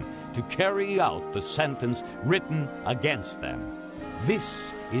iron, to carry out the sentence written against them.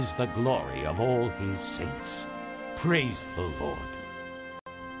 This is the glory of all his saints. Praise the Lord.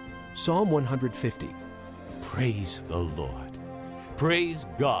 Psalm 150. Praise the Lord. Praise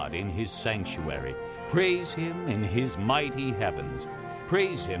God in his sanctuary. Praise him in his mighty heavens.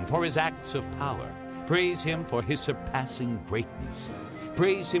 Praise him for his acts of power. Praise him for his surpassing greatness.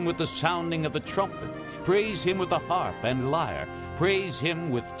 Praise him with the sounding of the trumpet. Praise him with the harp and lyre. Praise him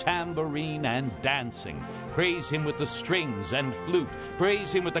with tambourine and dancing. Praise him with the strings and flute.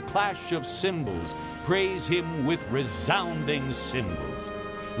 Praise him with the clash of cymbals. Praise him with resounding cymbals.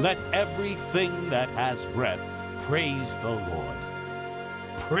 Let everything that has breath praise the Lord.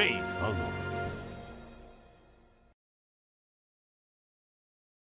 Praise the Lord.